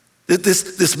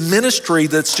 This ministry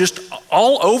that's just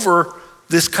all over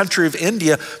this country of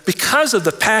India because of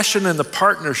the passion and the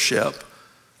partnership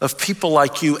of people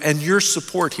like you and your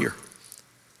support here.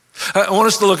 I want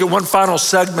us to look at one final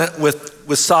segment with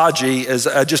Saji as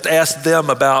I just asked them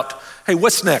about, hey,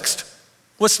 what's next?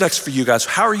 What's next for you guys?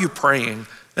 How are you praying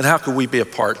and how can we be a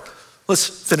part? Let's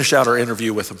finish out our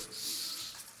interview with them.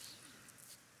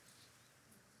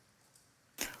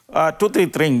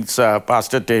 2-3 things,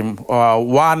 Pastor Tim.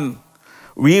 One,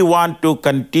 we want to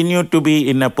continue to be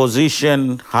in a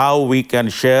position how we can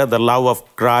share the love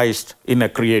of Christ in a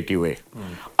creative way,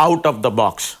 out of the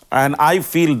box. And I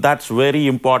feel that's very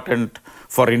important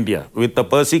for India. With the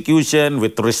persecution,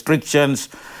 with restrictions,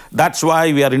 That's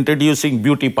why we are introducing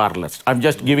beauty parlors. I'm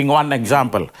just giving one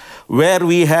example, where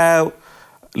we have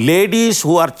ladies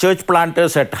who are church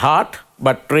planters at heart,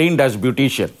 but trained as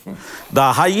beautician.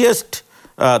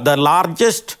 The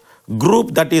largest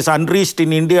group that is unreached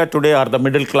in India today are the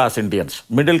middle class Indians,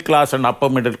 middle class and upper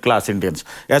middle class Indians,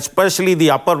 especially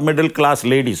the upper middle class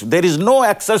ladies. There is no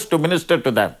access to minister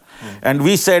to them. And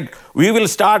we said, we will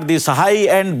start these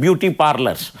high-end beauty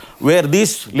parlors where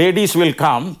these ladies will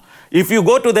come. If you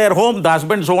go to their home, the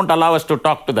husbands won't allow us to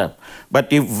talk to them. But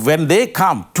when they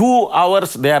come, 2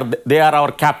 hours, they are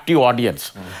our captive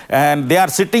audience. And they are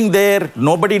sitting there,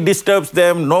 nobody disturbs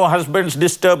them, no husbands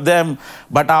disturb them.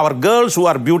 But our girls who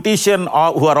are beautician,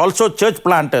 who are also church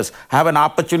planters, have an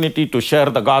opportunity to share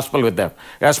the gospel with them.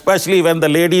 Especially when the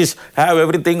ladies have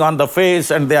everything on the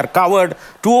face and they are covered.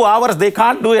 2 hours, they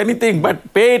can't do anything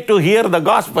but pay to hear the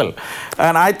gospel.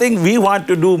 And I think we want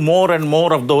to do more and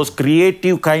more of those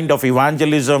creative kind of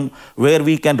evangelism where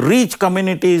we can reach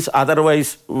communities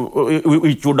otherwise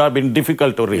which would have been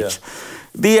difficult to reach.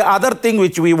 The other thing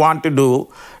which we want to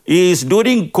do is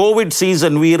during COVID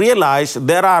season, we realized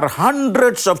there are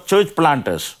hundreds of church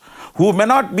planters who may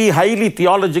not be highly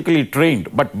theologically trained,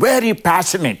 but very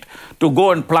passionate to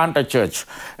go and plant a church.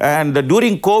 And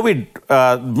during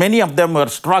COVID, many of them were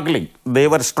struggling. They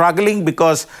were struggling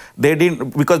because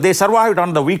they survived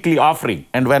on the weekly offering.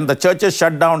 And when the churches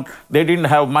shut down, they didn't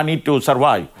have money to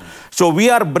survive. So we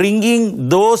are bringing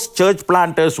those church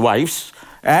planters' wives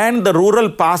and the rural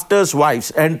pastors'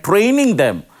 wives and training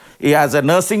them as a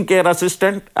nursing care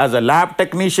assistant, as a lab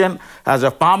technician, as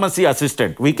a pharmacy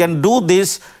assistant. We can do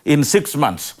this in 6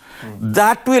 months.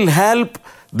 That will help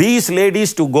these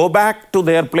ladies to go back to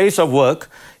their place of work.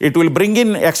 It will bring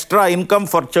in extra income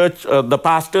for church, the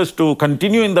pastors to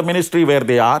continue in the ministry where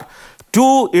they are.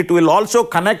 2, it will also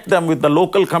connect them with the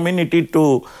local community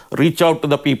to reach out to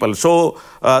the people. So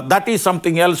that is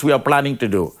something else we are planning to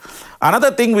do.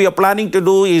 Another thing we are planning to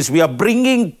do is we are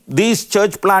bringing these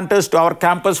church planters to our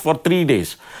campus for 3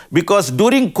 days. Because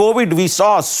during COVID, we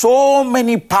saw so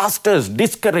many pastors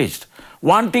discouraged,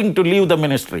 wanting to leave the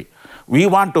ministry. We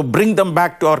want to bring them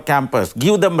back to our campus,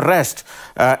 give them rest,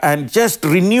 and just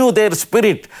renew their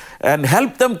spirit and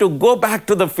help them to go back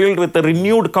to the field with a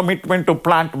renewed commitment to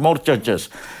plant more churches.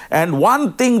 And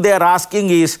one thing they are asking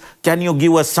is, can you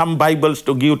give us some Bibles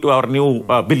to give to our new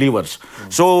believers?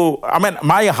 So,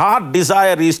 my heart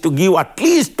desire is to give at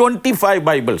least 25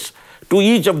 Bibles to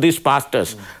each of these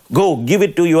pastors. Go, give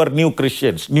it to your new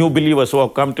Christians, new believers who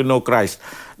have come to know Christ.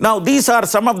 Now, these are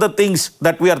some of the things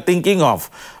that we are thinking of.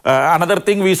 Another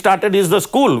thing we started is the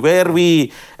school, where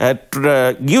we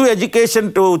give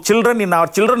education to children in our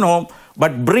children home,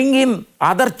 but bring in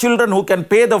other children who can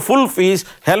pay the full fees,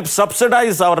 help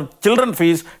subsidize our children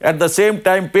fees, at the same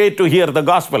time pay to hear the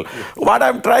gospel. What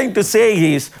I'm trying to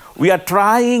say is, we are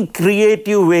trying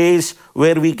creative ways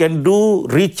where we can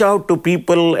reach out to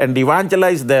people and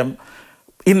evangelize them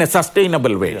in a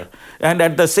sustainable way. And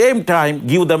at the same time,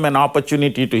 give them an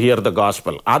opportunity to hear the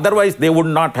gospel. Otherwise, they would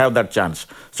not have that chance.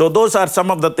 So those are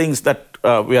some of the things that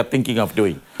we are thinking of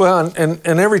doing. Well, and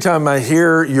every time I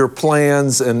hear your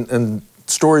plans and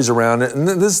stories around it, and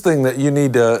this thing that you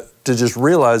need to just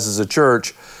realize as a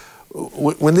church,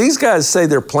 when these guys say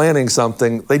they're planning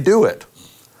something, they do it.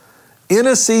 In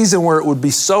a season where it would be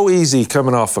so easy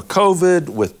coming off of COVID,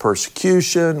 with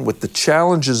persecution, with the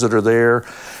challenges that are there,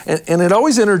 and it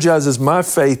always energizes my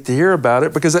faith to hear about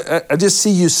it, because I just see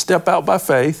you step out by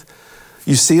faith.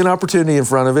 You see an opportunity in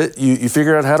front of it. You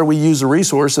figure out, how do we use the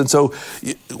resource? And so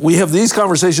we have these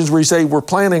conversations where you say, we're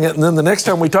planning it. And then the next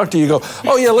time we talk to you, you go,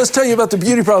 oh yeah, let's tell you about the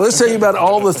beauty problem. Let's tell you about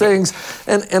all the things.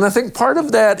 And I think part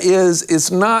of that is,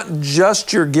 it's not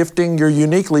just your gifting, you're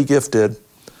uniquely gifted,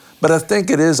 but I think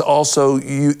it is also,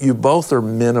 you both are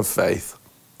men of faith.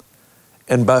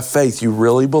 And by faith, you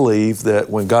really believe that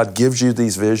when God gives you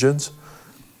these visions,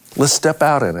 let's step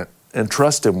out in it and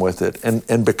trust Him with it.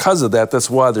 And because of that, that's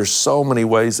why there's so many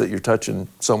ways that you're touching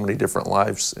so many different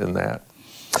lives in that.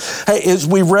 Hey, as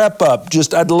we wrap up,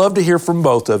 I'd love to hear from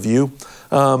both of you.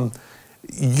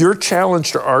 Your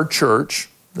challenge to our church,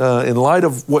 in light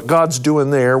of what God's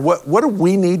doing there, what do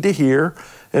we need to hear?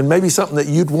 And maybe something that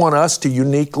you'd want us to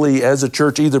uniquely, as a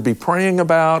church, either be praying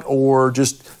about, or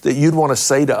just that you'd want to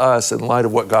say to us in light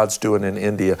of what God's doing in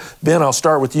India. Ben, I'll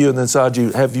start with you, and then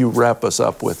Saju, have you wrap us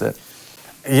up with it.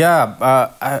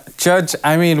 Yeah, church,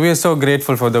 we're so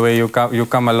grateful for the way you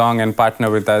come along and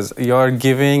partner with us. Your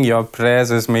giving, your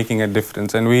prayers is making a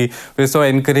difference. And we're so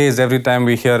encouraged every time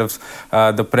we hear of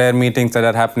the prayer meetings that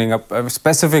are happening,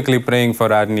 specifically praying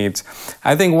for our needs.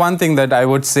 I think one thing that I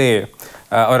would say,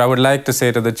 or I would like to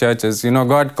say to the church is,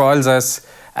 God calls us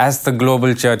as the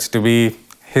global church to be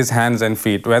his hands and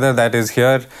feet, whether that is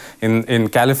here in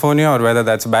California or whether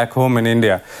that's back home in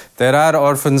India. There are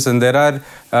orphans and there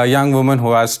are young women who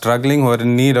are struggling, who are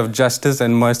in need of justice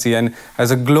and mercy. And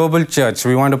as a global church,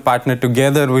 we want to partner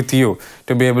together with you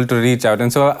to be able to reach out.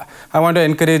 And so I want to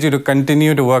encourage you to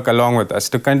continue to work along with us,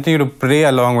 to continue to pray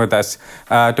along with us,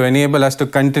 to enable us to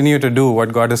continue to do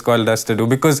what God has called us to do,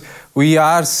 because we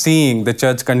are seeing the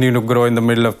church continue to grow in the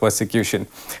middle of persecution.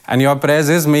 And your prayers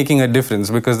is making a difference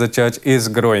because the church is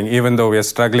growing, even though we are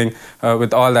struggling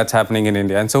with all that's happening in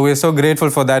India. And so we are so grateful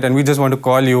for that, and we just want to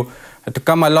call you to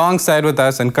come alongside with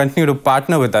us and continue to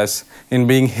partner with us in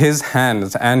being his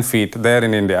hands and feet there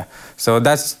in India. So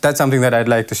that's something that I'd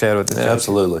like to share with the church.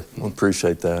 Absolutely. We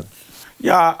appreciate that.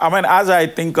 Yeah, I mean, as I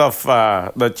think of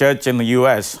the church in the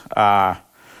U.S.,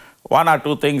 one or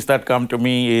two things that come to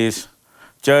me is,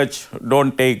 church,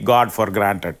 don't take God for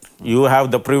granted. You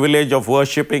have the privilege of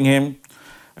worshiping him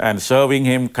and serving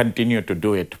him, continue to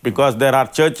do it. Because there are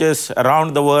churches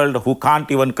around the world who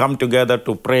can't even come together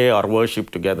to pray or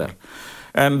worship together.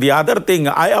 And the other thing,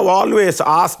 I have always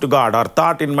asked God or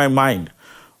thought in my mind,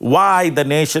 why the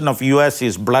nation of US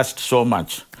is blessed so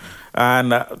much.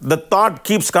 And the thought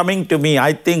keeps coming to me,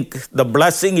 I think the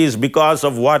blessing is because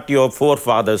of what your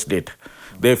forefathers did.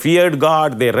 They feared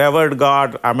God, they revered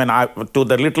God. I mean, to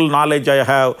the little knowledge I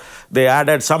have, they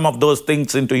added some of those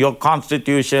things into your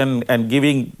constitution and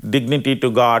giving dignity to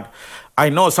God. I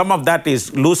know some of that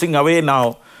is losing away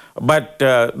now, but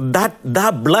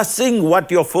that blessing, what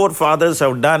your forefathers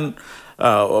have done,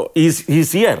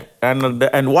 is here.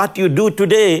 And what you do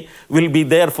today will be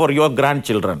there for your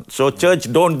grandchildren. So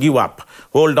church, don't give up.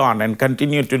 Hold on and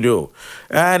continue to do.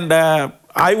 And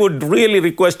I would really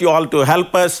request you all to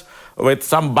help us with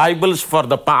some Bibles for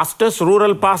the pastors,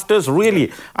 rural pastors.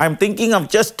 Really, I'm thinking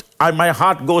of my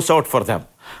heart goes out for them.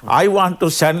 I want to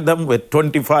send them with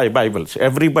 25 Bibles,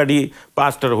 everybody,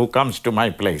 pastor who comes to my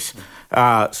place.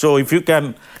 So if you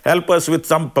can help us with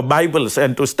some Bibles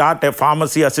and to start a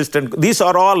pharmacy assistant, these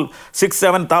are all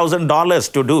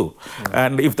 $6,000-7,000 to do.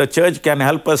 And if the church can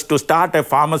help us to start a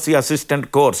pharmacy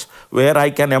assistant course where I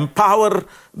can empower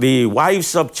the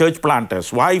wives of church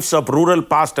planters, wives of rural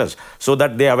pastors, so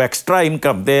that they have extra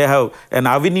income, they have an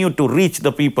avenue to reach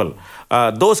the people.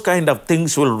 Those kind of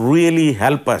things will really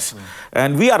help us.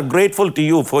 And we are grateful to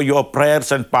you for your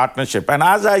prayers and partnership. And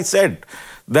as I said,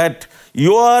 that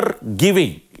your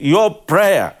giving, your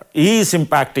prayer is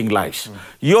impacting lives.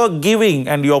 Your giving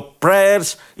and your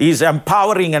prayers is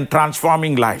empowering and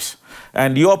transforming lives.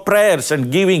 And your prayers and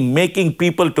giving making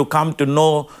people to come to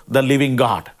know the living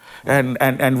God.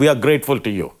 And we are grateful to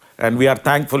you. And we are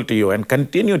thankful to you. And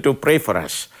continue to pray for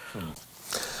us.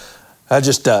 I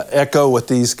just echo what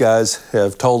these guys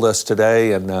have told us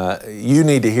today. And you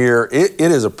need to hear, it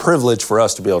is a privilege for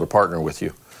us to be able to partner with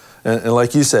you. And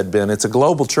like you said, Ben, it's a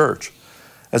global church.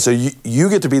 And so you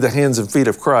get to be the hands and feet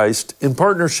of Christ in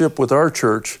partnership with our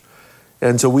church.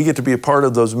 And so we get to be a part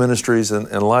of those ministries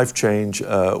and life change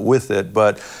with it.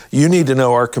 But you need to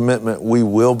know our commitment. We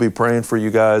will be praying for you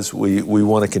guys. We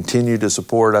want to continue to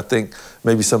support. I think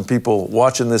maybe some people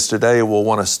watching this today will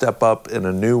want to step up in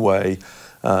a new way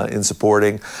in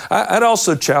supporting. I'd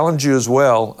also challenge you as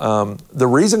well. The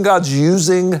reason God's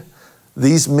using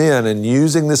these men and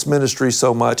using this ministry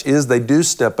so much is they do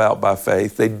step out by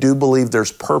faith. They do believe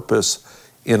there's purpose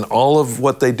in all of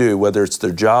what they do, whether it's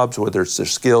their jobs, whether it's their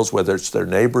skills, whether it's their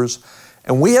neighbors.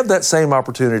 And we have that same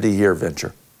opportunity here at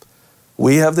Venture.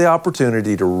 We have the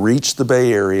opportunity to reach the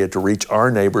Bay Area, to reach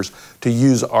our neighbors, to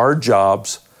use our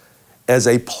jobs as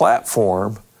a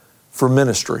platform for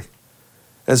ministry.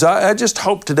 And so I just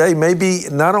hope today, maybe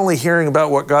not only hearing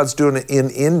about what God's doing in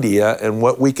India and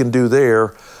what we can do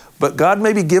there, but God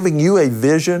may be giving you a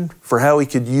vision for how he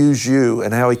could use you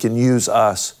and how he can use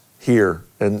us here.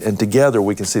 And together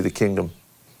we can see the kingdom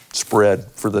spread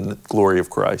for the glory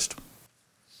of Christ.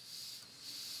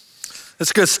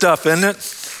 That's good stuff, isn't it?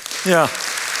 Yeah.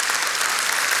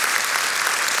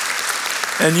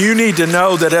 And you need to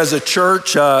know that as a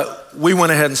church, we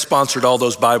went ahead and sponsored all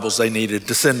those Bibles they needed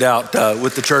to send out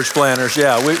with the church planners.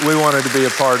 Yeah, we wanted to be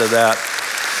a part of that.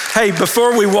 Hey,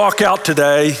 before we walk out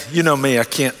today, you know me, I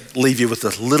can't leave you with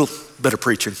a little bit of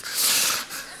preaching.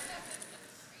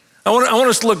 I want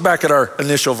us to look back at our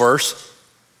initial verse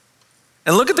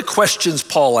and look at the questions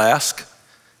Paul asked.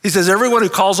 He says, everyone who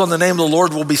calls on the name of the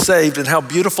Lord will be saved, and how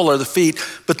beautiful are the feet.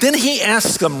 But then he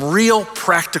asks them real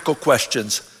practical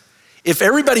questions. If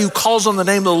everybody who calls on the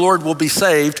name of the Lord will be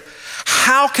saved,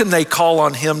 how can they call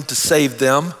on him to save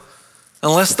them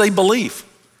unless they believe?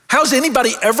 How's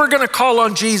anybody ever going to call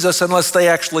on Jesus unless they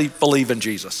actually believe in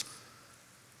Jesus?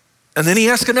 And then he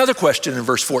asks another question in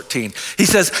verse 14. He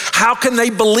says, how can they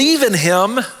believe in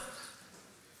him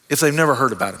if they've never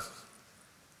heard about him?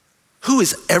 Who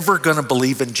is ever going to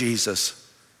believe in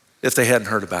Jesus if they hadn't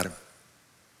heard about him?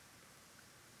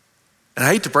 And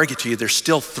I hate to break it to you, there's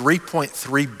still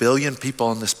 3.3 billion people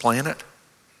on this planet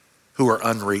who are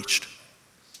unreached,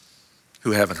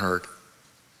 who haven't heard.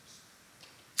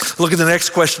 Look at the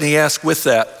next question he asked with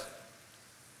that.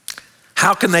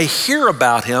 How can they hear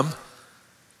about him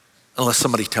unless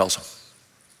somebody tells them?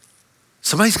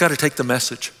 Somebody's got to take the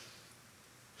message.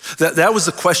 That was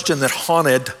the question that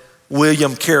haunted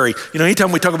William Carey. You know,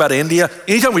 anytime we talk about India,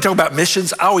 anytime we talk about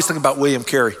missions, I always think about William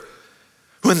Carey,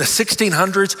 who in the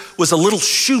 1600s was a little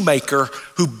shoemaker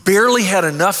who barely had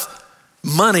enough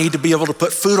money to be able to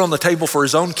put food on the table for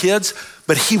his own kids,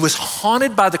 but he was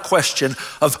haunted by the question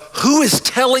of who is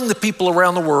telling the people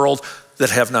around the world that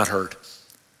have not heard.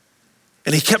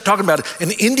 And he kept talking about it,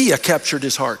 and India captured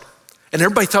his heart. And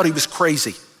everybody thought he was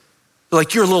crazy.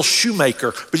 Like, you're a little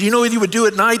shoemaker. But you know what he would do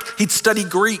at night? He'd study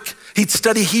Greek. He'd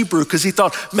study Hebrew because he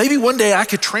thought, maybe one day I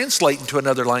could translate into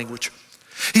another language.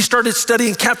 He started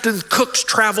studying Captain Cook's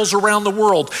travels around the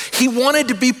world. He wanted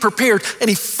to be prepared, and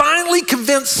he finally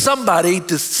convinced somebody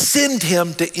to send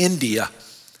him to India.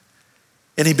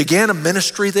 And he began a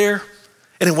ministry there.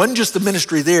 And it wasn't just the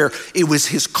ministry there, it was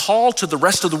his call to the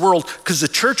rest of the world because the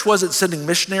church wasn't sending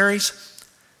missionaries.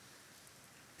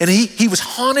 And he was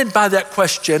haunted by that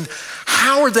question,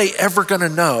 how are they ever gonna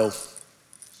know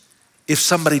if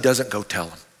somebody doesn't go tell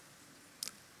them?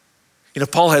 You know,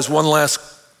 Paul has one last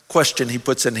question he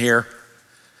puts in here.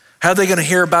 How are they gonna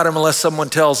hear about him unless someone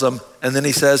tells them? And then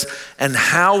he says, and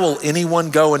how will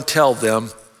anyone go and tell them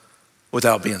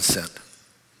without being sent?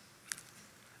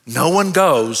 No one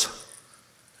goes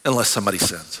unless somebody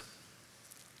sends.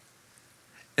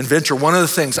 And Venture, one of the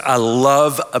things I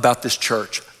love about this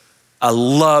church, I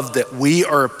love that we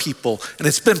are a people, and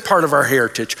it's been part of our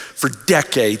heritage for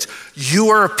decades. You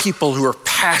are a people who are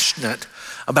passionate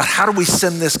about how do we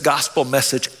send this gospel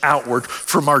message outward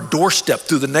from our doorstep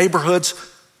through the neighborhoods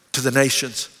to the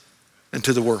nations and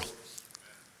to the world.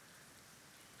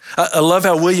 I love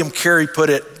how William Carey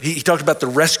put it. He talked about the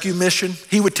rescue mission.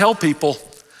 He would tell people,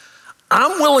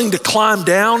 I'm willing to climb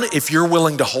down if you're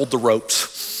willing to hold the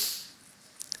ropes.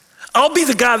 I'll be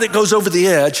the guy that goes over the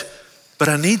edge, but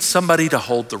I need somebody to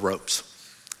hold the ropes.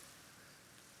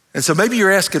 And so maybe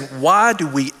you're asking, why do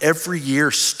we every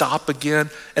year stop again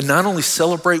and not only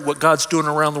celebrate what God's doing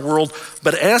around the world,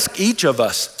 but ask each of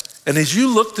us, and as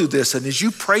you look through this and as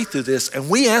you pray through this, and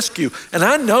we ask you, and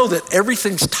I know that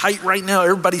everything's tight right now,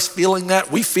 everybody's feeling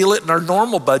that, we feel it in our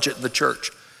normal budget in the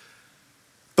church.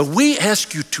 But we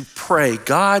ask you to pray,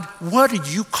 God, what are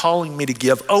you calling me to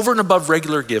give over and above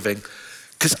regular giving?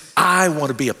 Because I want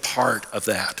to be a part of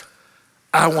that.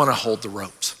 I want to hold the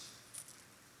ropes.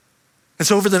 And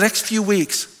so over the next few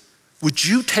weeks, would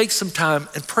you take some time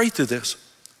and pray through this?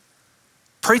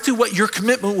 Pray through what your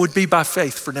commitment would be by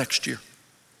faith for next year.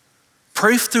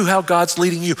 Pray through how God's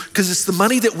leading you, because it's the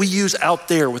money that we use out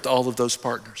there with all of those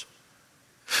partners.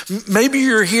 Maybe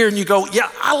you're here and you go, yeah,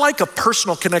 I like a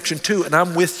personal connection too, and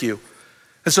I'm with you.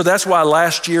 And so that's why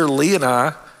last year, Lee and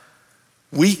I,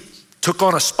 we took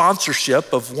on a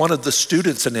sponsorship of one of the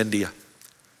students in India.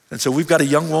 And so we've got a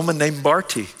young woman named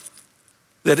Bharti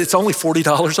that it's only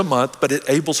 $40 a month, but it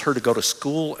enables her to go to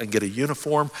school and get a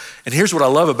uniform. And here's what I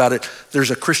love about it.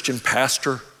 There's a Christian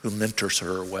pastor who mentors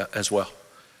her as well.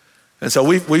 And so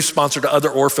we've sponsored other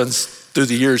orphans through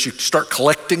the years. You start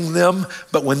collecting them,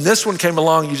 but when this one came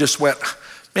along, you just went,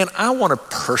 man, I want to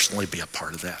personally be a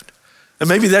part of that. And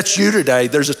maybe that's you today.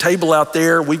 There's a table out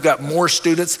there. We've got more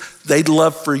students. They'd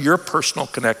love for your personal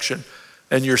connection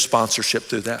and your sponsorship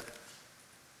through that.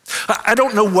 I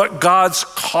don't know what God's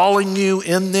calling you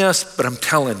in this, but I'm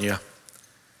telling you,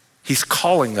 he's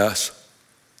calling us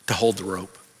to hold the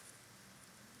rope.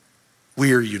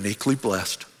 We are uniquely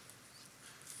blessed.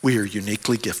 We are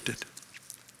uniquely gifted.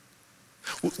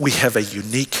 We have a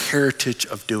unique heritage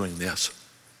of doing this.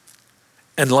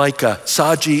 And like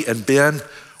Saji and Ben,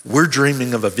 we're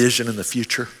dreaming of a vision in the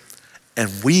future,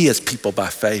 and we as people by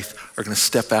faith are going to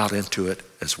step out into it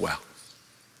as well.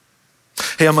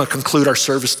 Hey, I'm going to conclude our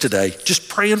service today just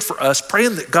praying for us,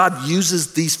 praying that God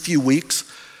uses these few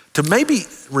weeks to maybe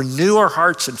renew our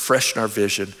hearts and freshen our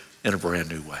vision in a brand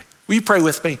new way. Will you pray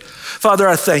with me? Father,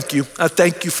 I thank you. I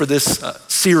thank you for this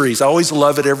series. I always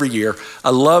love it every year.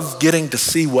 I love getting to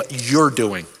see what you're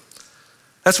doing.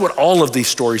 That's what all of these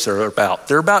stories are about.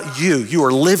 They're about you. You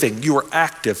are living, you are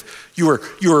active. You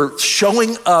are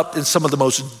showing up in some of the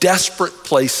most desperate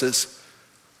places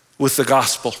with the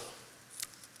gospel.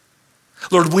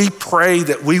 Lord, we pray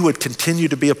that we would continue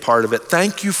to be a part of it.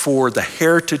 Thank you for the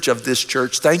heritage of this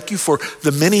church. Thank you for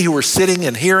the many who are sitting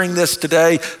and hearing this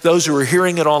today, those who are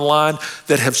hearing it online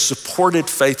that have supported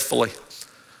faithfully.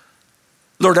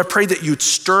 Lord, I pray that you'd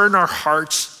stir in our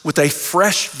hearts with a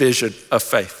fresh vision of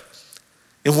faith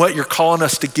in what you're calling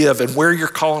us to give and where you're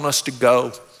calling us to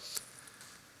go.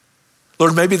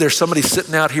 Lord, maybe there's somebody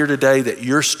sitting out here today that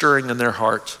you're stirring in their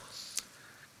hearts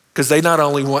because they not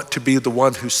only want to be the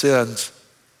one who sends,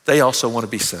 they also want to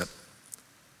be sent.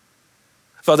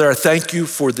 Father, I thank you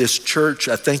for this church.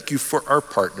 I thank you for our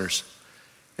partners.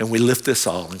 And we lift this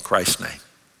all in Christ's name.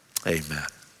 Amen.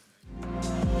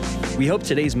 We hope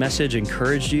today's message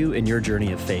encouraged you in your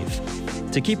journey of faith.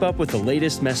 To keep up with the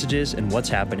latest messages and what's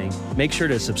happening, make sure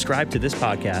to subscribe to this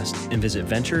podcast and visit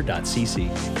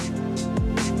venture.cc.